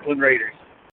 Oakland Raiders.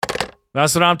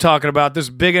 That's what I'm talking about. There's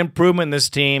big improvement in this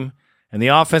team, and the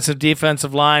offensive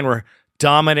defensive line were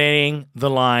dominating the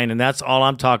line, and that's all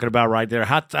I'm talking about right there.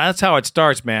 That's how it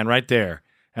starts, man, right there.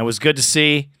 And it was good to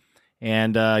see.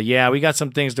 And, yeah, we got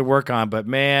some things to work on, but,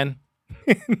 man,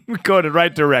 we're going in the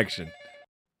right direction.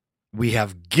 We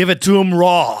have Give It To 'Em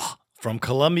Raw from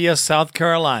Columbia, South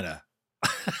Carolina.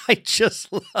 I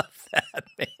just love that,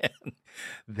 man.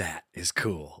 That is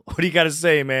cool. What do you got to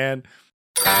say, man?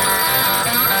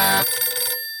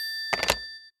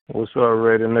 What's up,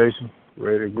 Raider Nation?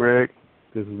 Raider Greg.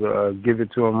 This is Give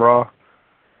It To 'Em Raw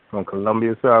from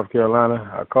Columbia, South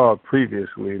Carolina. I called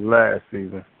previously last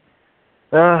season.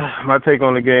 My take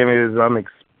on the game is I'm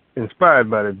inspired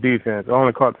by the defense. I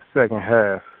only caught the second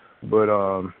half, but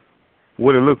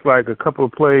what it looks like, a couple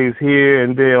of plays here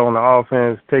and there on the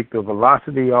offense, take the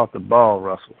velocity off the ball,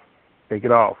 Russell. Take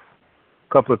it off.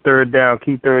 A couple of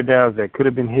key third downs that could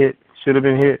have been hit, should have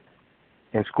been hit,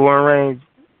 in scoring range,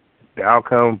 the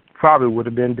outcome probably would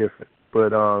have been different.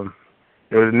 But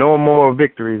there's no more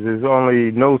victories. There's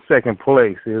only no second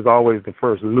place. There's always the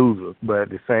first loser. But at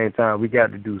the same time, we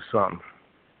got to do something.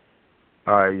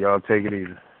 All right, y'all, take it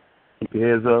easy. Keep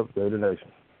your heads up. Raider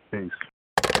Nation. Peace.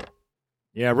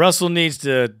 Yeah, Russell needs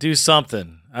to do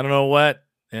something. I don't know what,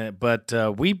 but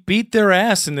we beat their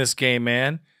ass in this game,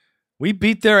 man. We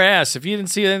beat their ass. If you didn't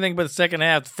see anything but the second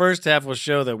half, the first half will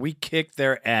show that we kicked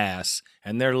their ass,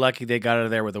 and they're lucky they got out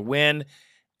of there with a win,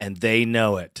 and they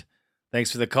know it.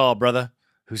 Thanks for the call, brother.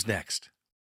 Who's next?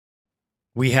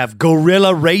 We have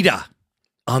Gorilla Raider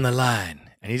on the line,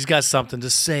 and he's got something to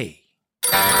say.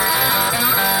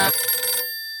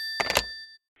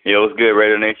 Yo, what's good,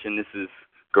 Raider Nation? This is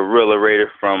Gorilla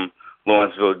Raider from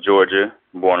Lawrenceville, Georgia,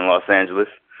 born in Los Angeles.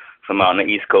 So I'm out on the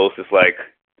East Coast. It's like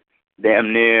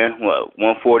damn near,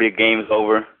 140 games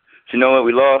over. But you know what?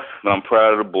 We lost, but I'm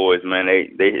proud of the boys, man.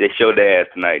 They showed their ass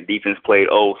tonight. Defense played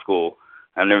old school.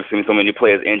 I've never seen so many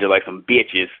players injured like some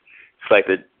bitches. It's like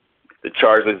the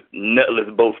Chargers nutless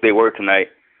boats they were tonight.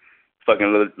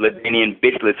 Fucking Ladinian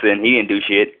bitchless, he didn't do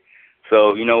shit.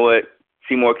 So, you know what?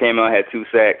 Seymour came out, had 2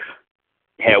 sacks,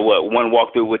 had, one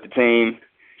walkthrough with the team.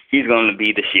 He's going to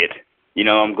be the shit. You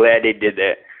know, I'm glad they did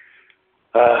that.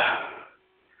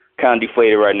 Kind of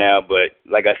deflated right now, but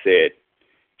like I said,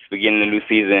 it's beginning of the new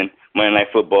season, Monday Night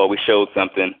Football, we showed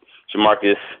something.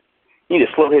 Jamarcus, you need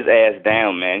to slow his ass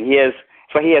down, man. It's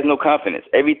like he has no confidence.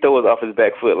 Every throw is off his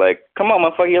back foot. Like, come on,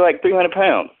 motherfucker, you're like 300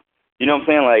 pounds. You know what I'm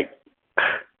saying? Like,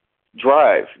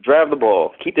 drive the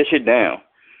ball. Keep that shit down.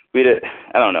 I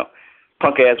don't know.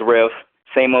 Punk-ass refs,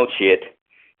 same old shit.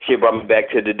 Shit brought me back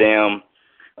to the damn,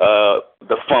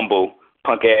 the fumble,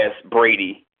 punk-ass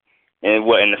Brady, and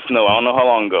in the snow. I don't know how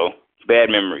long ago. Bad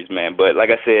memories, man. But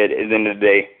like I said, at the end of the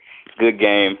day, good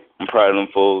game. I'm proud of them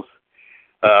fools.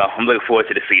 I'm looking forward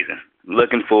to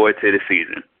the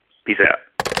season. Peace out.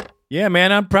 Yeah,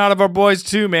 man, I'm proud of our boys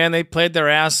too, man. They played their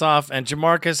ass off, and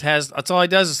Jamarcus that's all he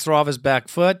does is throw off his back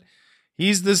foot.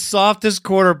 He's the softest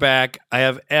quarterback I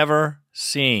have ever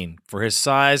seen for his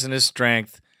size and his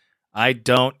strength. I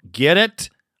don't get it.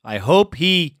 I hope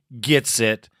he gets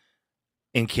it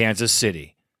in Kansas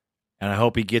City. And I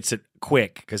hope he gets it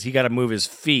quick because he got to move his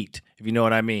feet, if you know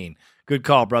what I mean. Good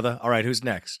call, brother. All right, who's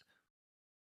next?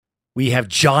 We have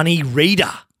Johnny Raider.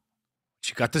 What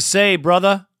you got to say,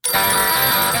 brother?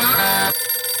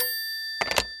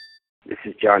 This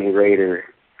is Johnny Raider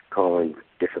calling,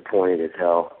 disappointed as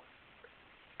hell.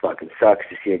 Fucking sucks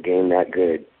to see a game that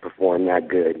good, perform that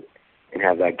good, and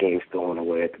have that game stolen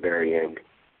away at the very end.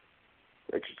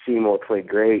 Richard Seymour played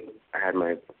great. I had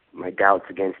my doubts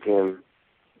against him,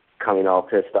 coming all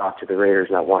pissed off to the Raiders,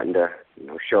 not wanting to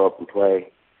show up and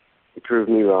play. He proved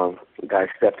me wrong. The guy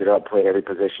stepped it up, played every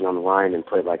position on the line, and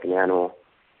played like an animal.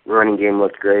 The running game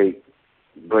looked great.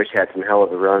 Bush had some hell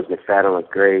of a runs. McFadden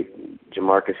looked great.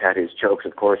 Jamarcus had his chokes,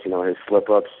 of course, his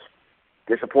slip-ups.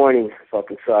 Disappointing.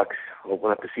 Fucking sucks.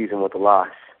 Open up the season with a loss.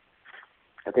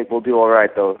 I think we'll do all right,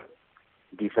 though.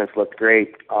 Defense looked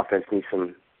great. Offense needs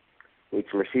some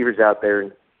receivers out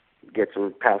there. Get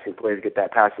some passing plays. Get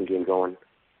that passing game going.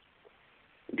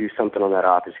 Do something on that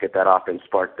offense. Get that offense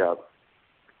sparked up.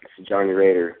 This is Johnny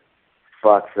Raider.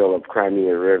 Fuck Phillip. Cry me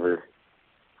a river.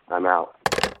 I'm out.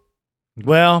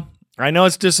 Well, I know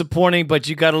it's disappointing, but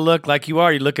you got to look like you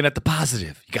are. You're looking at the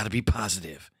positive. You got to be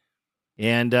positive.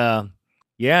 And,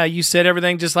 yeah, you said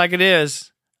everything just like it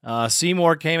is.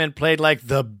 Seymour came and played like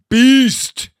the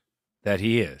beast that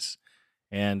he is.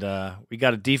 And we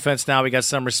got a defense now. We got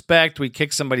some respect. We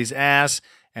kicked somebody's ass.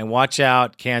 And watch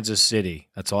out, Kansas City.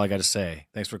 That's all I got to say.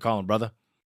 Thanks for calling, brother.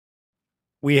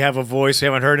 We have a voice we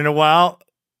haven't heard in a while.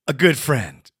 A good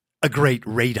friend. A great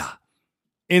Raider.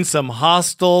 In some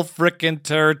hostile frickin'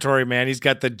 territory, man. He's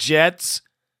got the Jets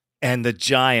and the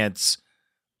Giants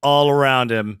all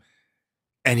around him.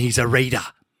 And he's a Raider.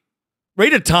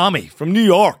 Raider Tommy from New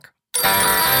York.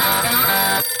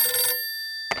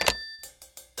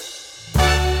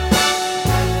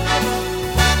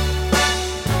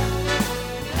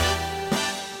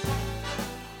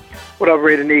 What up,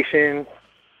 Raider Nation?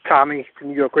 Tommy, the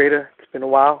New York Raider. It's been a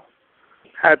while.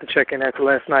 Had to check in after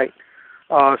last night.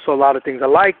 Saw a lot of things I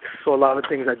liked. Saw a lot of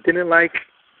things I didn't like.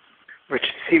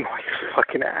 Richard Seymour is a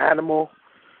fucking animal.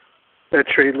 That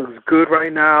trade looks good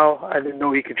right now. I didn't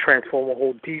know he could transform a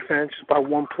whole defense by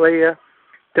one player.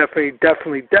 Definitely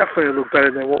look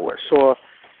better than what we saw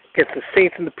against the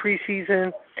Saints in the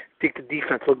preseason. I think the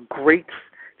defense looked great.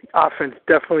 The offense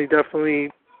definitely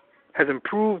has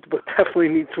improved, but definitely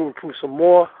needs to improve some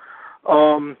more.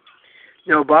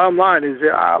 Bottom line is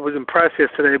I was impressed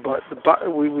yesterday, but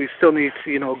we still need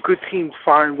to, good teams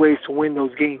find ways to win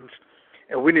those games,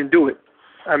 and we didn't do it.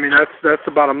 I mean, that's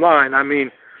the bottom line. I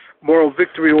mean, moral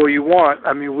victory all you want.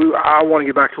 I mean, I want to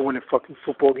get back to winning fucking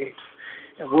football games,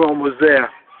 and we're almost there.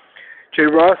 Jay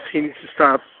Ross, he needs to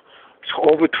stop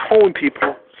overthrowing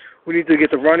people. We need to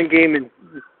get the running game, and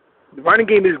the running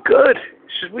game is good.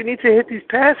 It's just we need to hit these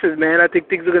passes, man. I think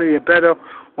things are going to get better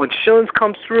when Shillings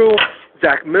comes through.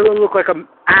 Zach Miller looked like an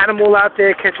animal out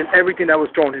there catching everything that was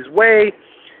thrown his way.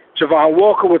 Javon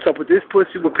Walker, what's up with this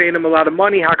pussy? We're paying him a lot of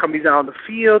money. How come he's out on the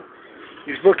field?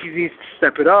 These rookies need to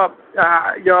step it up.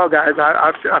 Y'all guys,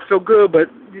 I feel good, but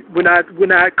we're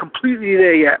not completely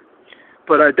there yet.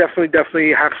 But I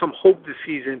definitely have some hope this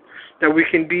season that we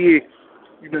can be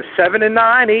 7-9,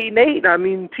 8-8. I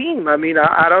mean, team. I mean,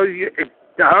 I don't.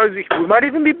 We might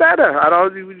even be better. I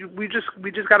don't. We just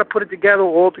got to put it together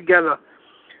all together.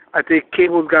 I think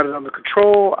Cable's got it under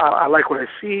control. I like what I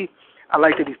see. I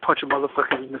like that he's punching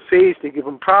motherfuckers in the face. They give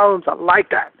him problems. I like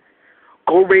that.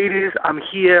 Go Raiders. I'm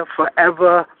here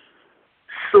forever.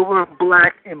 Silver and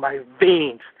black in my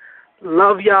veins.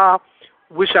 Love y'all.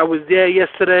 Wish I was there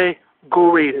yesterday.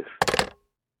 Go Raiders.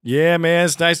 Yeah, man.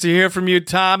 It's nice to hear from you,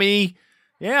 Tommy.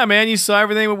 Yeah, man. You saw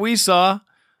everything what we saw.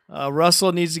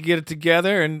 Russell needs to get it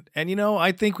together. And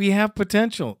I think we have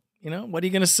potential. What are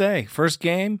you going to say? First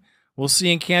game? We'll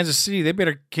see in Kansas City. They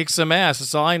better kick some ass.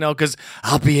 That's all I know, because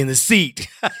I'll be in the seat.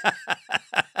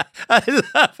 I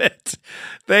love it.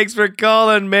 Thanks for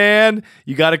calling, man.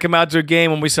 You got to come out to a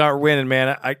game when we start winning,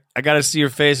 man. I got to see your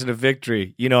face in a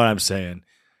victory. You know what I'm saying.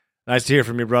 Nice to hear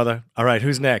from you, brother. All right,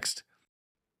 who's next?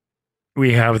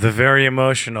 We have the very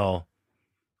emotional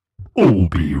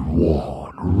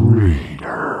Obi-Wan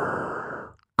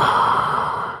Raider.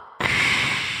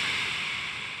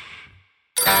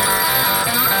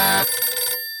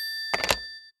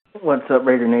 What's up,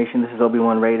 Raider Nation? This is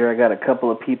Obi-Wan Raider. I got a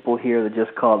couple of people here that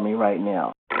just called me right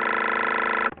now.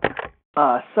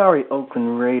 Sorry,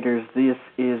 Oakland Raiders. This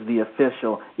is the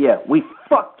official. Yeah, we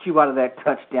fucked you out of that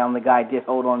touchdown. The guy did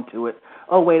hold on to it.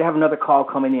 Oh, wait, I have another call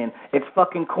coming in. It's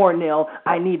fucking Cornell.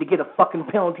 I need to get a fucking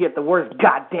penalty at the worst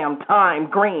goddamn time.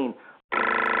 Green.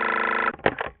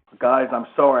 Guys, I'm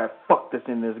sorry I fucked this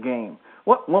in this game.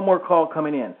 What? One more call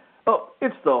coming in. Oh,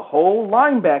 it's the whole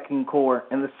linebacking core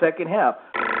in the second half.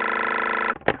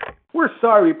 We're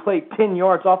sorry we played 10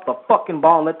 yards off the fucking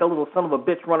ball and let the little son of a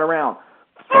bitch run around.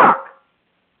 Fuck!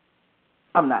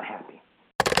 I'm not happy.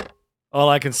 All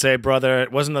I can say, brother,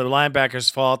 it wasn't the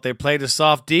linebackers' fault. They played a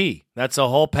soft D. That's a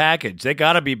whole package. They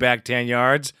got to be back 10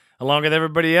 yards along with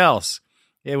everybody else.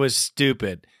 It was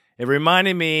stupid. It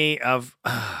reminded me of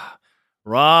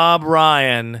Rob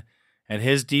Ryan and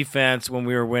his defense when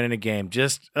we were winning a game.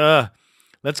 Just,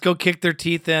 let's go kick their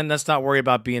teeth in. Let's not worry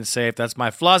about being safe. That's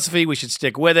my philosophy. We should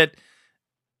stick with it.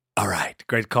 All right.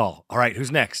 Great call. All right.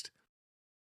 Who's next?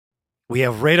 We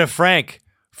have Raider Frank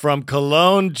from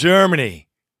Cologne, Germany.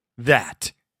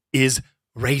 That is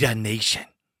Raider Nation.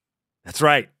 That's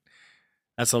right.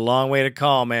 That's a long way to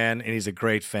call, man. And he's a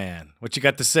great fan. What you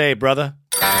got to say, brother?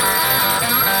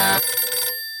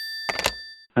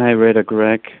 Hi, Raider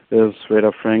Greg. This is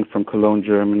Raider Frank from Cologne,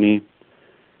 Germany.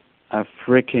 I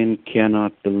freaking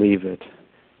cannot believe it.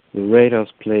 The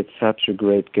Raiders played such a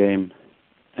great game,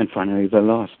 and finally they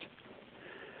lost.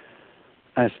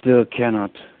 I still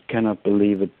cannot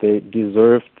believe it. They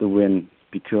deserved the win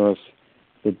because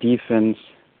the defense,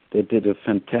 they did a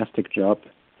fantastic job.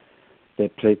 They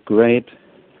played great.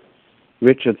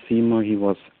 Richard Seymour, he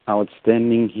was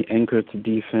outstanding. He anchored the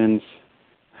defense.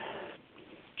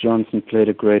 Johnson played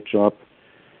a great job.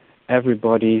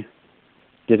 Everybody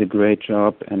did a great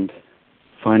job, and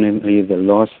finally they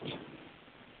lost.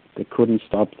 They couldn't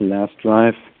stop the last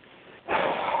drive.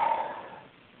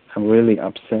 I'm really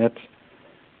upset.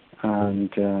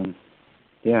 And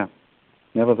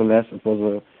nevertheless, it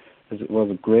was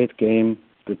a great game.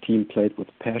 The team played with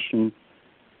passion.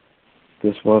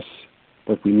 This was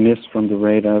what we missed from the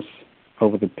Raiders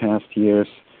over the past years,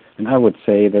 and I would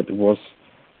say that it was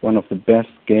one of the best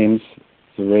games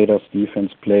the Raiders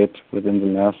defense played within the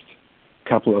last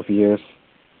couple of years.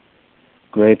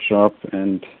 Great job,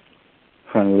 and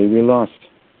finally we lost.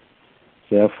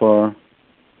 Therefore,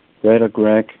 Raider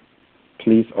Greg,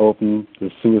 please open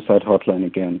the suicide hotline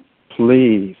again.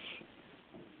 Please.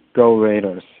 Go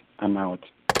Raiders. I'm out.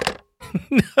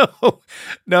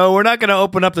 No, we're not going to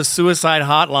open up the suicide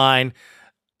hotline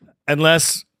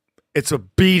unless it's a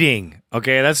beating.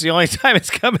 Okay, that's the only time it's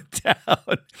coming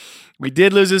down. We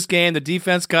did lose this game. The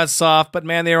defense got soft, but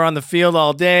man, they were on the field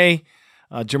all day.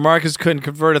 Jamarcus couldn't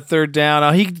convert a third down.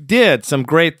 Now, he did some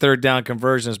great third down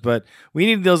conversions, but we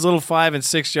needed those little 5 and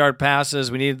 6 yard passes.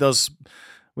 We need those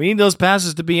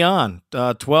passes to be on.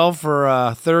 12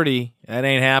 for 30. That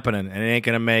ain't happening, and it ain't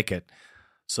gonna make it.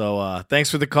 So thanks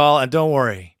for the call, and don't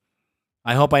worry.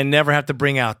 I hope I never have to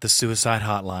bring out the suicide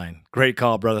hotline. Great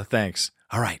call, brother. Thanks.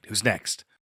 All right, who's next?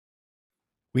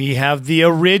 We have the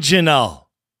original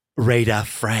Raider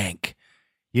Frank.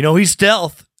 You know, he's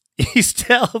stealth. He's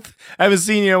stealth. I haven't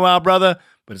seen you in a while, brother,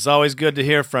 but it's always good to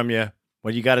hear from you.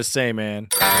 What you got to say, man?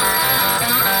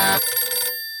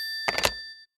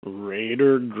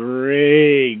 Raider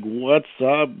Greg. What's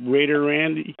up, Raider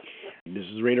Randy? This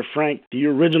is Raider Frank, the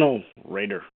original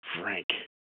Raider Frank.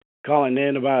 Calling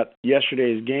in about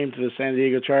yesterday's game to the San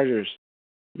Diego Chargers.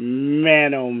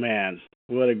 Man, oh man,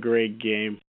 what a great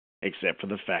game, except for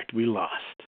the fact we lost.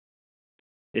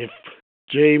 If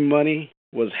Jay Money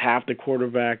was half the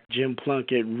quarterback, Jim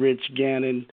Plunkett, Rich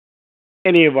Gannon,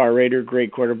 any of our Raider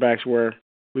great quarterbacks were,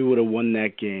 we would have won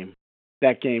that game.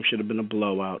 That game should have been a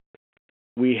blowout.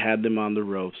 We had them on the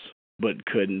ropes, but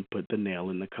couldn't put the nail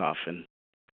in the coffin.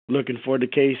 Looking forward to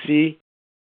KC.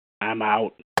 I'm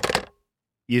out.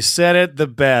 You said it the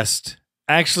best.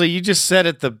 Actually, you just said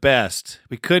it the best.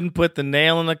 We couldn't put the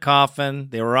nail in the coffin.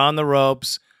 They were on the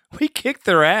ropes. We kicked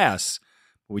their ass.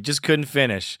 We just couldn't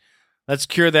finish. Let's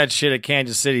cure that shit at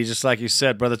Kansas City, just like you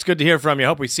said, brother. It's good to hear from you.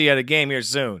 Hope we see you at a game here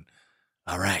soon.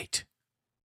 All right.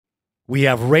 We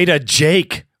have Raider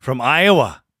Jake from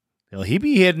Iowa. Will he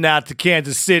be heading out to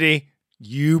Kansas City?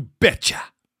 You betcha.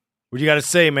 What do you got to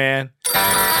say, man?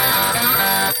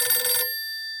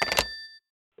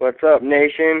 What's up,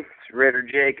 nation? It's Raider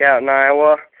Jake out in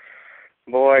Iowa.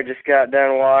 Boy, I just got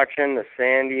done watching the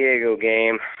San Diego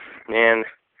game, and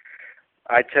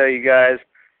I tell you guys,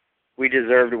 we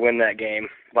deserve to win that game.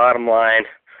 Bottom line,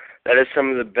 that is some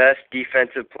of the best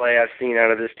defensive play I've seen out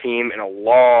of this team in a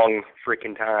long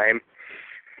freaking time,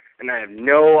 and I have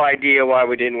no idea why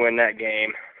we didn't win that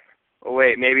game. Oh,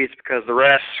 wait, maybe it's because the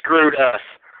refs screwed us.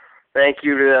 Thank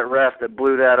you to that ref that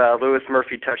blew that Lewis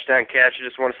Murphy touchdown catch. I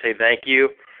just want to say thank you.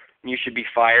 You should be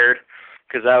fired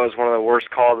because that was one of the worst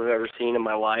calls I've ever seen in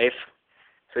my life.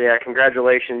 So, yeah,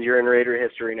 congratulations. You're in Raider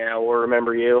history now. We'll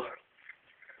remember you.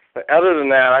 But other than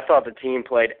that, I thought the team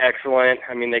played excellent.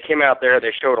 I mean, they came out there.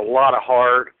 They showed a lot of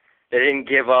heart. They didn't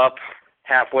give up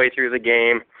halfway through the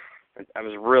game. I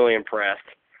was really impressed.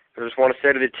 I just want to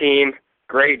say to the team,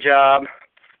 great job.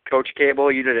 Coach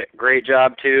Cable, you did a great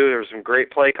job, too. There was some great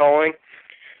play calling.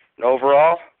 And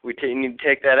overall, we need to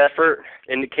take that effort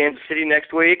into Kansas City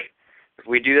next week. If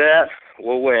we do that,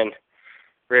 we'll win.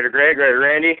 Raider Greg, Raider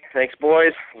Randy, thanks,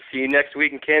 boys. We'll see you next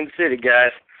week in Kansas City,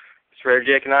 guys. It's Raider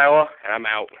Jake in Iowa, and I'm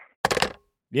out.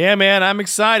 Yeah, man, I'm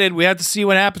excited. We have to see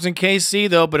what happens in KC,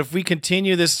 though. But if we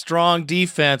continue this strong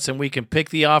defense and we can pick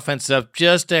the offense up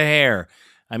just a hair,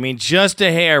 just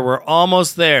a hair, we're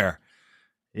almost there.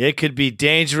 It could be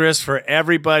dangerous for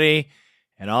everybody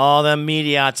and all them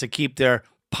mediats to keep their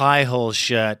pie holes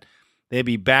shut. They'd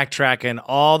be backtracking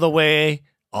all the way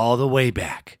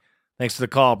back. Thanks for the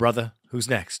call, brother. Who's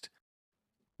next?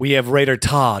 We have Raider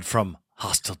Todd from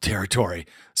hostile territory,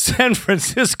 San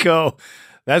Francisco.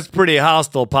 That's pretty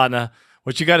hostile, partner.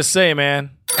 What you got to say,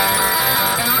 man?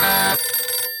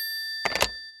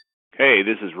 Hey,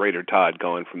 this is Raider Todd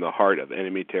calling from the heart of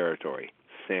enemy territory,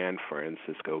 San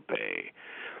Francisco Bay.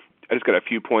 I just got a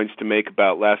few points to make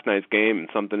about last night's game and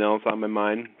something else on my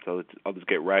mind, so I'll just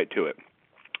get right to it.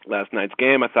 Last night's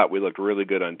game, I thought we looked really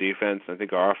good on defense. I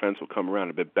think our offense will come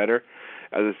around a bit better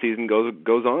as the season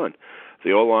goes on.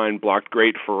 The O-line blocked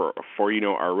great for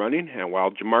our running, and while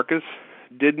Jamarcus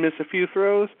did miss a few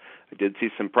throws, I did see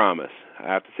some promise. I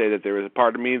have to say that there was a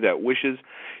part of me that wishes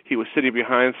he was sitting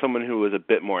behind someone who was a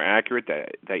bit more accurate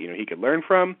that he could learn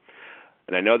from,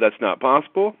 and I know that's not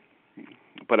possible.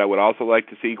 But I would also like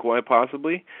to see, quite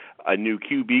possibly, a new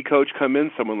QB coach come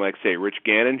in, someone like, say, Rich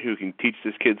Gannon, who can teach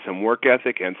this kid some work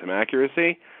ethic and some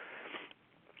accuracy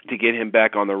to get him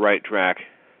back on the right track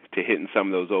to hitting some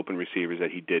of those open receivers that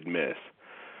he did miss.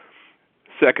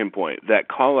 Second point, that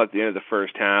call at the end of the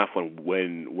first half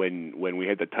when we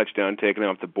had the touchdown taken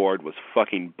off the board was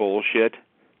fucking bullshit.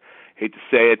 Hate to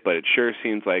say it, but it sure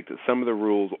seems like that some of the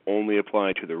rules only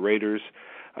apply to the Raiders.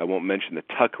 I won't mention the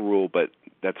Tuck rule, but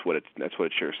that's what it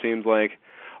sure seems like.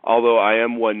 Although I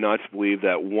am one not to believe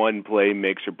that one play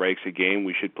makes or breaks a game,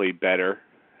 we should play better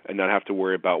and not have to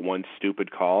worry about one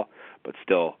stupid call. But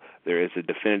still, there is a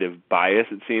definitive bias,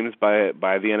 it seems, by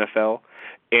the NFL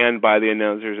and by the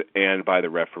announcers and by the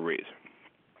referees.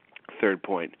 Third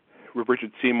point,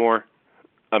 Richard Seymour,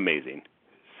 amazing,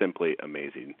 simply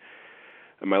amazing.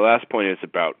 And my last point is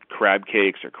about crab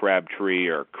cakes or crab tree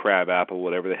or crab apple,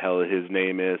 whatever the hell his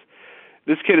name is.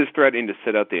 This kid is threatening to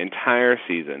sit out the entire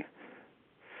season,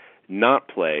 not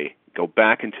play, go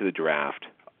back into the draft,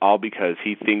 all because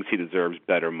he thinks he deserves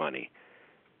better money.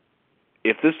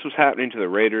 If this was happening to the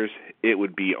Raiders, it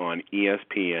would be on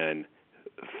ESPN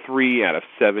 3 out of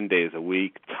 7 days a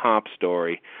week, top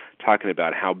story, talking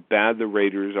about how bad the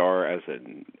Raiders are as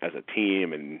a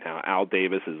team and how Al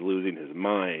Davis is losing his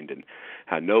mind and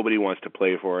how nobody wants to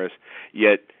play for us.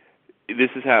 Yet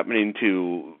this is happening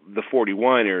to the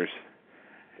 49ers,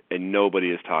 and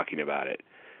nobody is talking about it.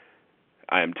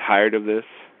 I am tired of this.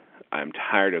 I'm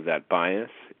tired of that bias.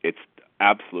 It's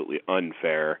absolutely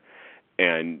unfair,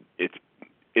 and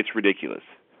it's ridiculous.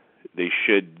 This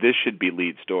should be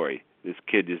lead story. This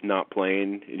kid is not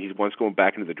playing, and he wants going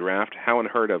back into the draft. How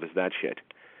unheard of is that shit?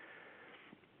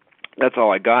 That's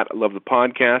all I got. I love the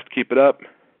podcast. Keep it up.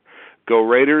 Go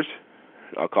Raiders.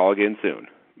 I'll call again soon.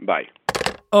 Bye.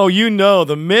 Oh,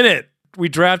 the minute we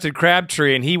drafted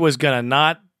Crabtree and he was going to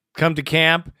not come to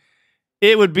camp,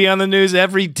 it would be on the news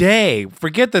every day.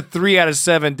 Forget the 3 out of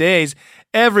 7 days.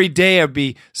 Every day would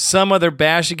be some other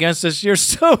bash against us. You're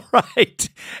so right.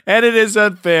 And it is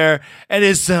unfair. And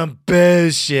it's some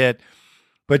bullshit.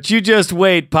 But you just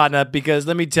wait, partner, because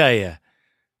let me tell you,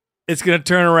 it's going to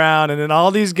turn around. And then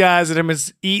all these guys that have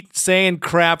been saying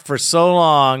crap for so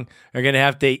long are going to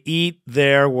have to eat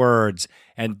their words.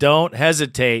 And don't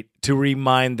hesitate to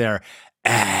remind their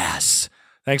ass.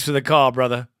 Thanks for the call,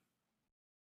 brother.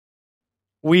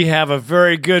 We have a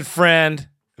very good friend,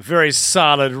 a very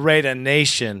solid Raider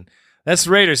Nation. That's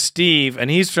Raider Steve,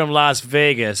 and he's from Las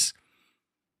Vegas.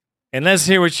 And let's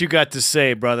hear what you got to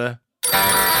say, brother.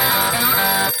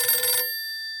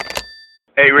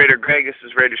 Hey, Raider Greg, this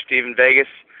is Raider Steve in Vegas.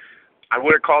 I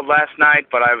would have called last night,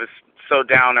 but I was so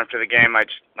down after the game, I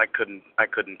couldn't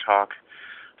talk.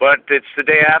 But it's the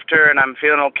day after, and I'm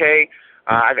feeling okay.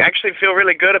 I actually feel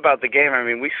really good about the game. I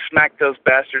mean, we smacked those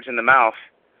bastards in the mouth.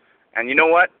 And you know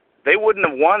what? They wouldn't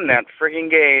have won that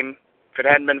frigging game if it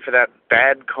hadn't been for that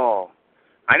bad call.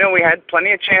 I know we had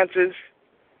plenty of chances.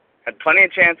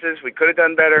 We could have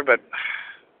done better, but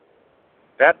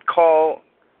that call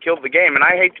killed the game. And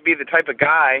I hate to be the type of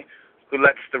guy who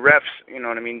lets the refs, you know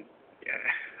what I mean?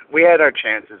 We had our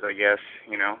chances, I guess,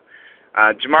 you know.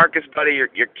 Jamarcus, buddy,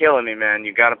 you're killing me, man.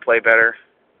 You got to play better.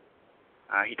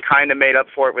 He kind of made up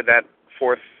for it with that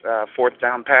fourth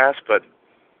down pass, but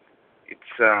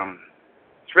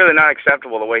it's really not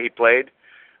acceptable the way he played.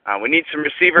 We need some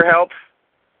receiver help.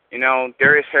 You know,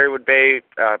 Darius Harrywood-Bay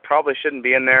probably shouldn't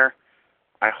be in there.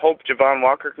 I hope Javon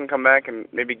Walker can come back and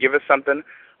maybe give us something.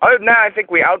 Other than that, I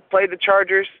think we outplayed the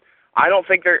Chargers. I don't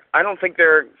think they're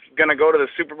going to go to the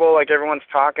Super Bowl like everyone's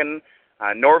talking.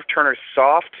 Norv Turner's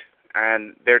soft,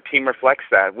 and their team reflects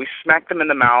that. We smacked them in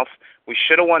the mouth. We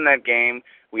should have won that game.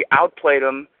 We outplayed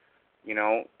them. You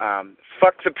know,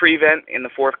 fuck the prevent in the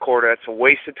fourth quarter. That's a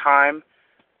waste of time.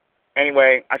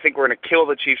 Anyway, I think we're going to kill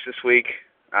the Chiefs this week.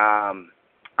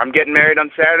 I'm getting married on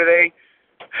Saturday,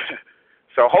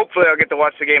 so hopefully I'll get to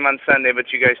watch the game on Sunday,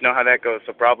 but you guys know how that goes,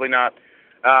 so probably not.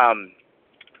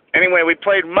 Anyway, we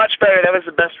played much better. That was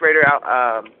the best Raider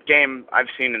game I've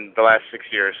seen in the last 6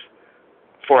 years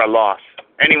for a loss.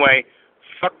 Anyway,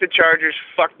 fuck the Chargers,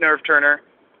 fuck Nerve Turner.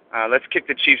 Let's kick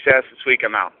the Chiefs' ass this week.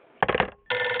 I'm out.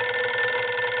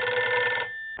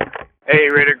 Hey,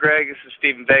 Raider Greg, this is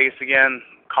Steve in Vegas again,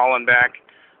 calling back.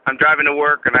 I'm driving to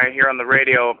work, and I hear on the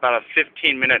radio about a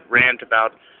 15-minute rant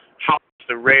about how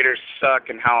the Raiders suck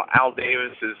and how Al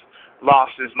Davis has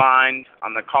lost his mind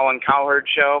on the Colin Cowherd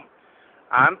show.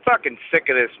 I'm fucking sick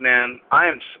of this, man.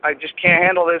 I just can't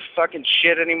handle this fucking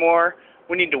shit anymore.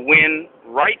 We need to win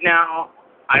right now.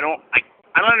 I don't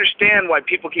understand why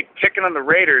people keep picking on the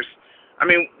Raiders. I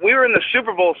mean, we were in the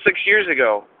Super Bowl 6 years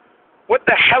ago. What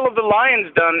the hell have the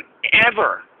Lions done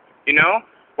ever? You know?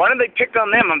 Why don't they pick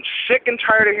on them? I'm sick and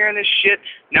tired of hearing this shit.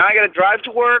 Now I got to drive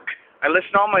to work. I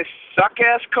listen to all my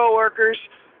suck-ass coworkers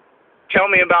tell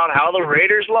me about how the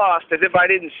Raiders lost as if I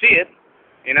didn't see it.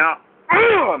 You know?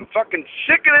 I'm fucking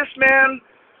sick of this, man.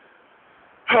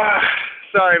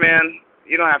 Sorry, man.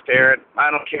 You don't have to air it. I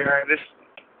don't care.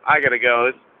 I got to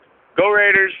go. Go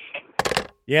Raiders.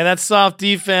 Yeah, that's soft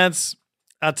defense.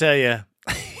 I'll tell you.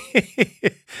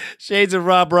 Shades of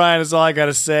Rob Ryan is all I got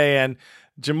to say. And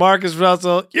Jamarcus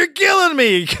Russell, you're killing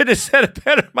me. You could have said it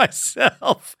better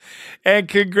myself. And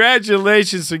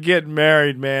congratulations for getting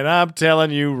married, man. I'm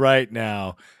telling you right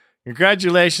now.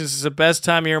 Congratulations. It's the best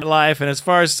time of your life. And as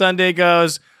far as Sunday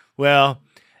goes, well,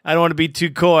 I don't want to be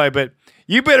too coy, but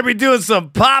you better be doing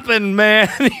some popping, man.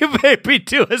 You better be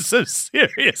doing some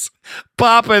serious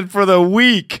popping for the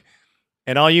week.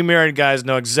 And all you married guys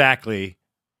know exactly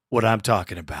what I'm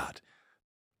talking about.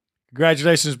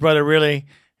 Congratulations, brother, really.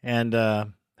 And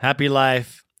happy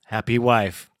life, happy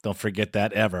wife. Don't forget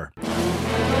that ever.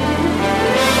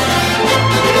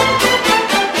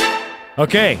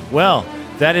 Okay, well,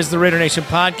 that is the Raider Nation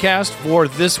podcast for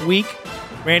this week.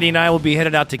 Randy and I will be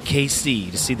headed out to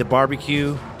KC to see the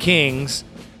Barbecue Kings.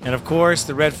 And, of course,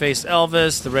 the Red-Faced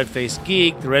Elvis, the Red-Faced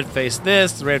Geek, the Red-Faced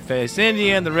this, the Red-Faced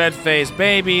Indian, the Red-Faced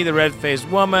Baby, the Red-Faced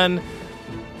Woman,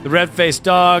 the Red-Faced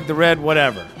Dog, the Red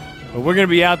whatever. But we're going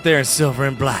to be out there in silver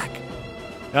and black.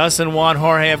 Us and Juan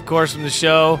Jorge, of course, from the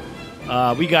show.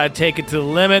 We got to take it to the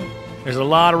limit. There's a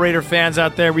lot of Raider fans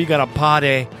out there. We got to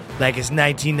party like it's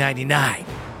 1999.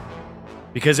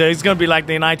 Because it's going to be like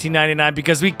the 1999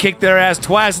 because we kicked their ass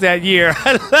twice that year.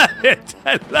 I love it.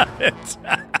 I love it.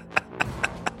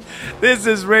 This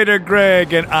is Raider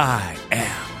Greg, and I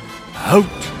am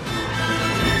out.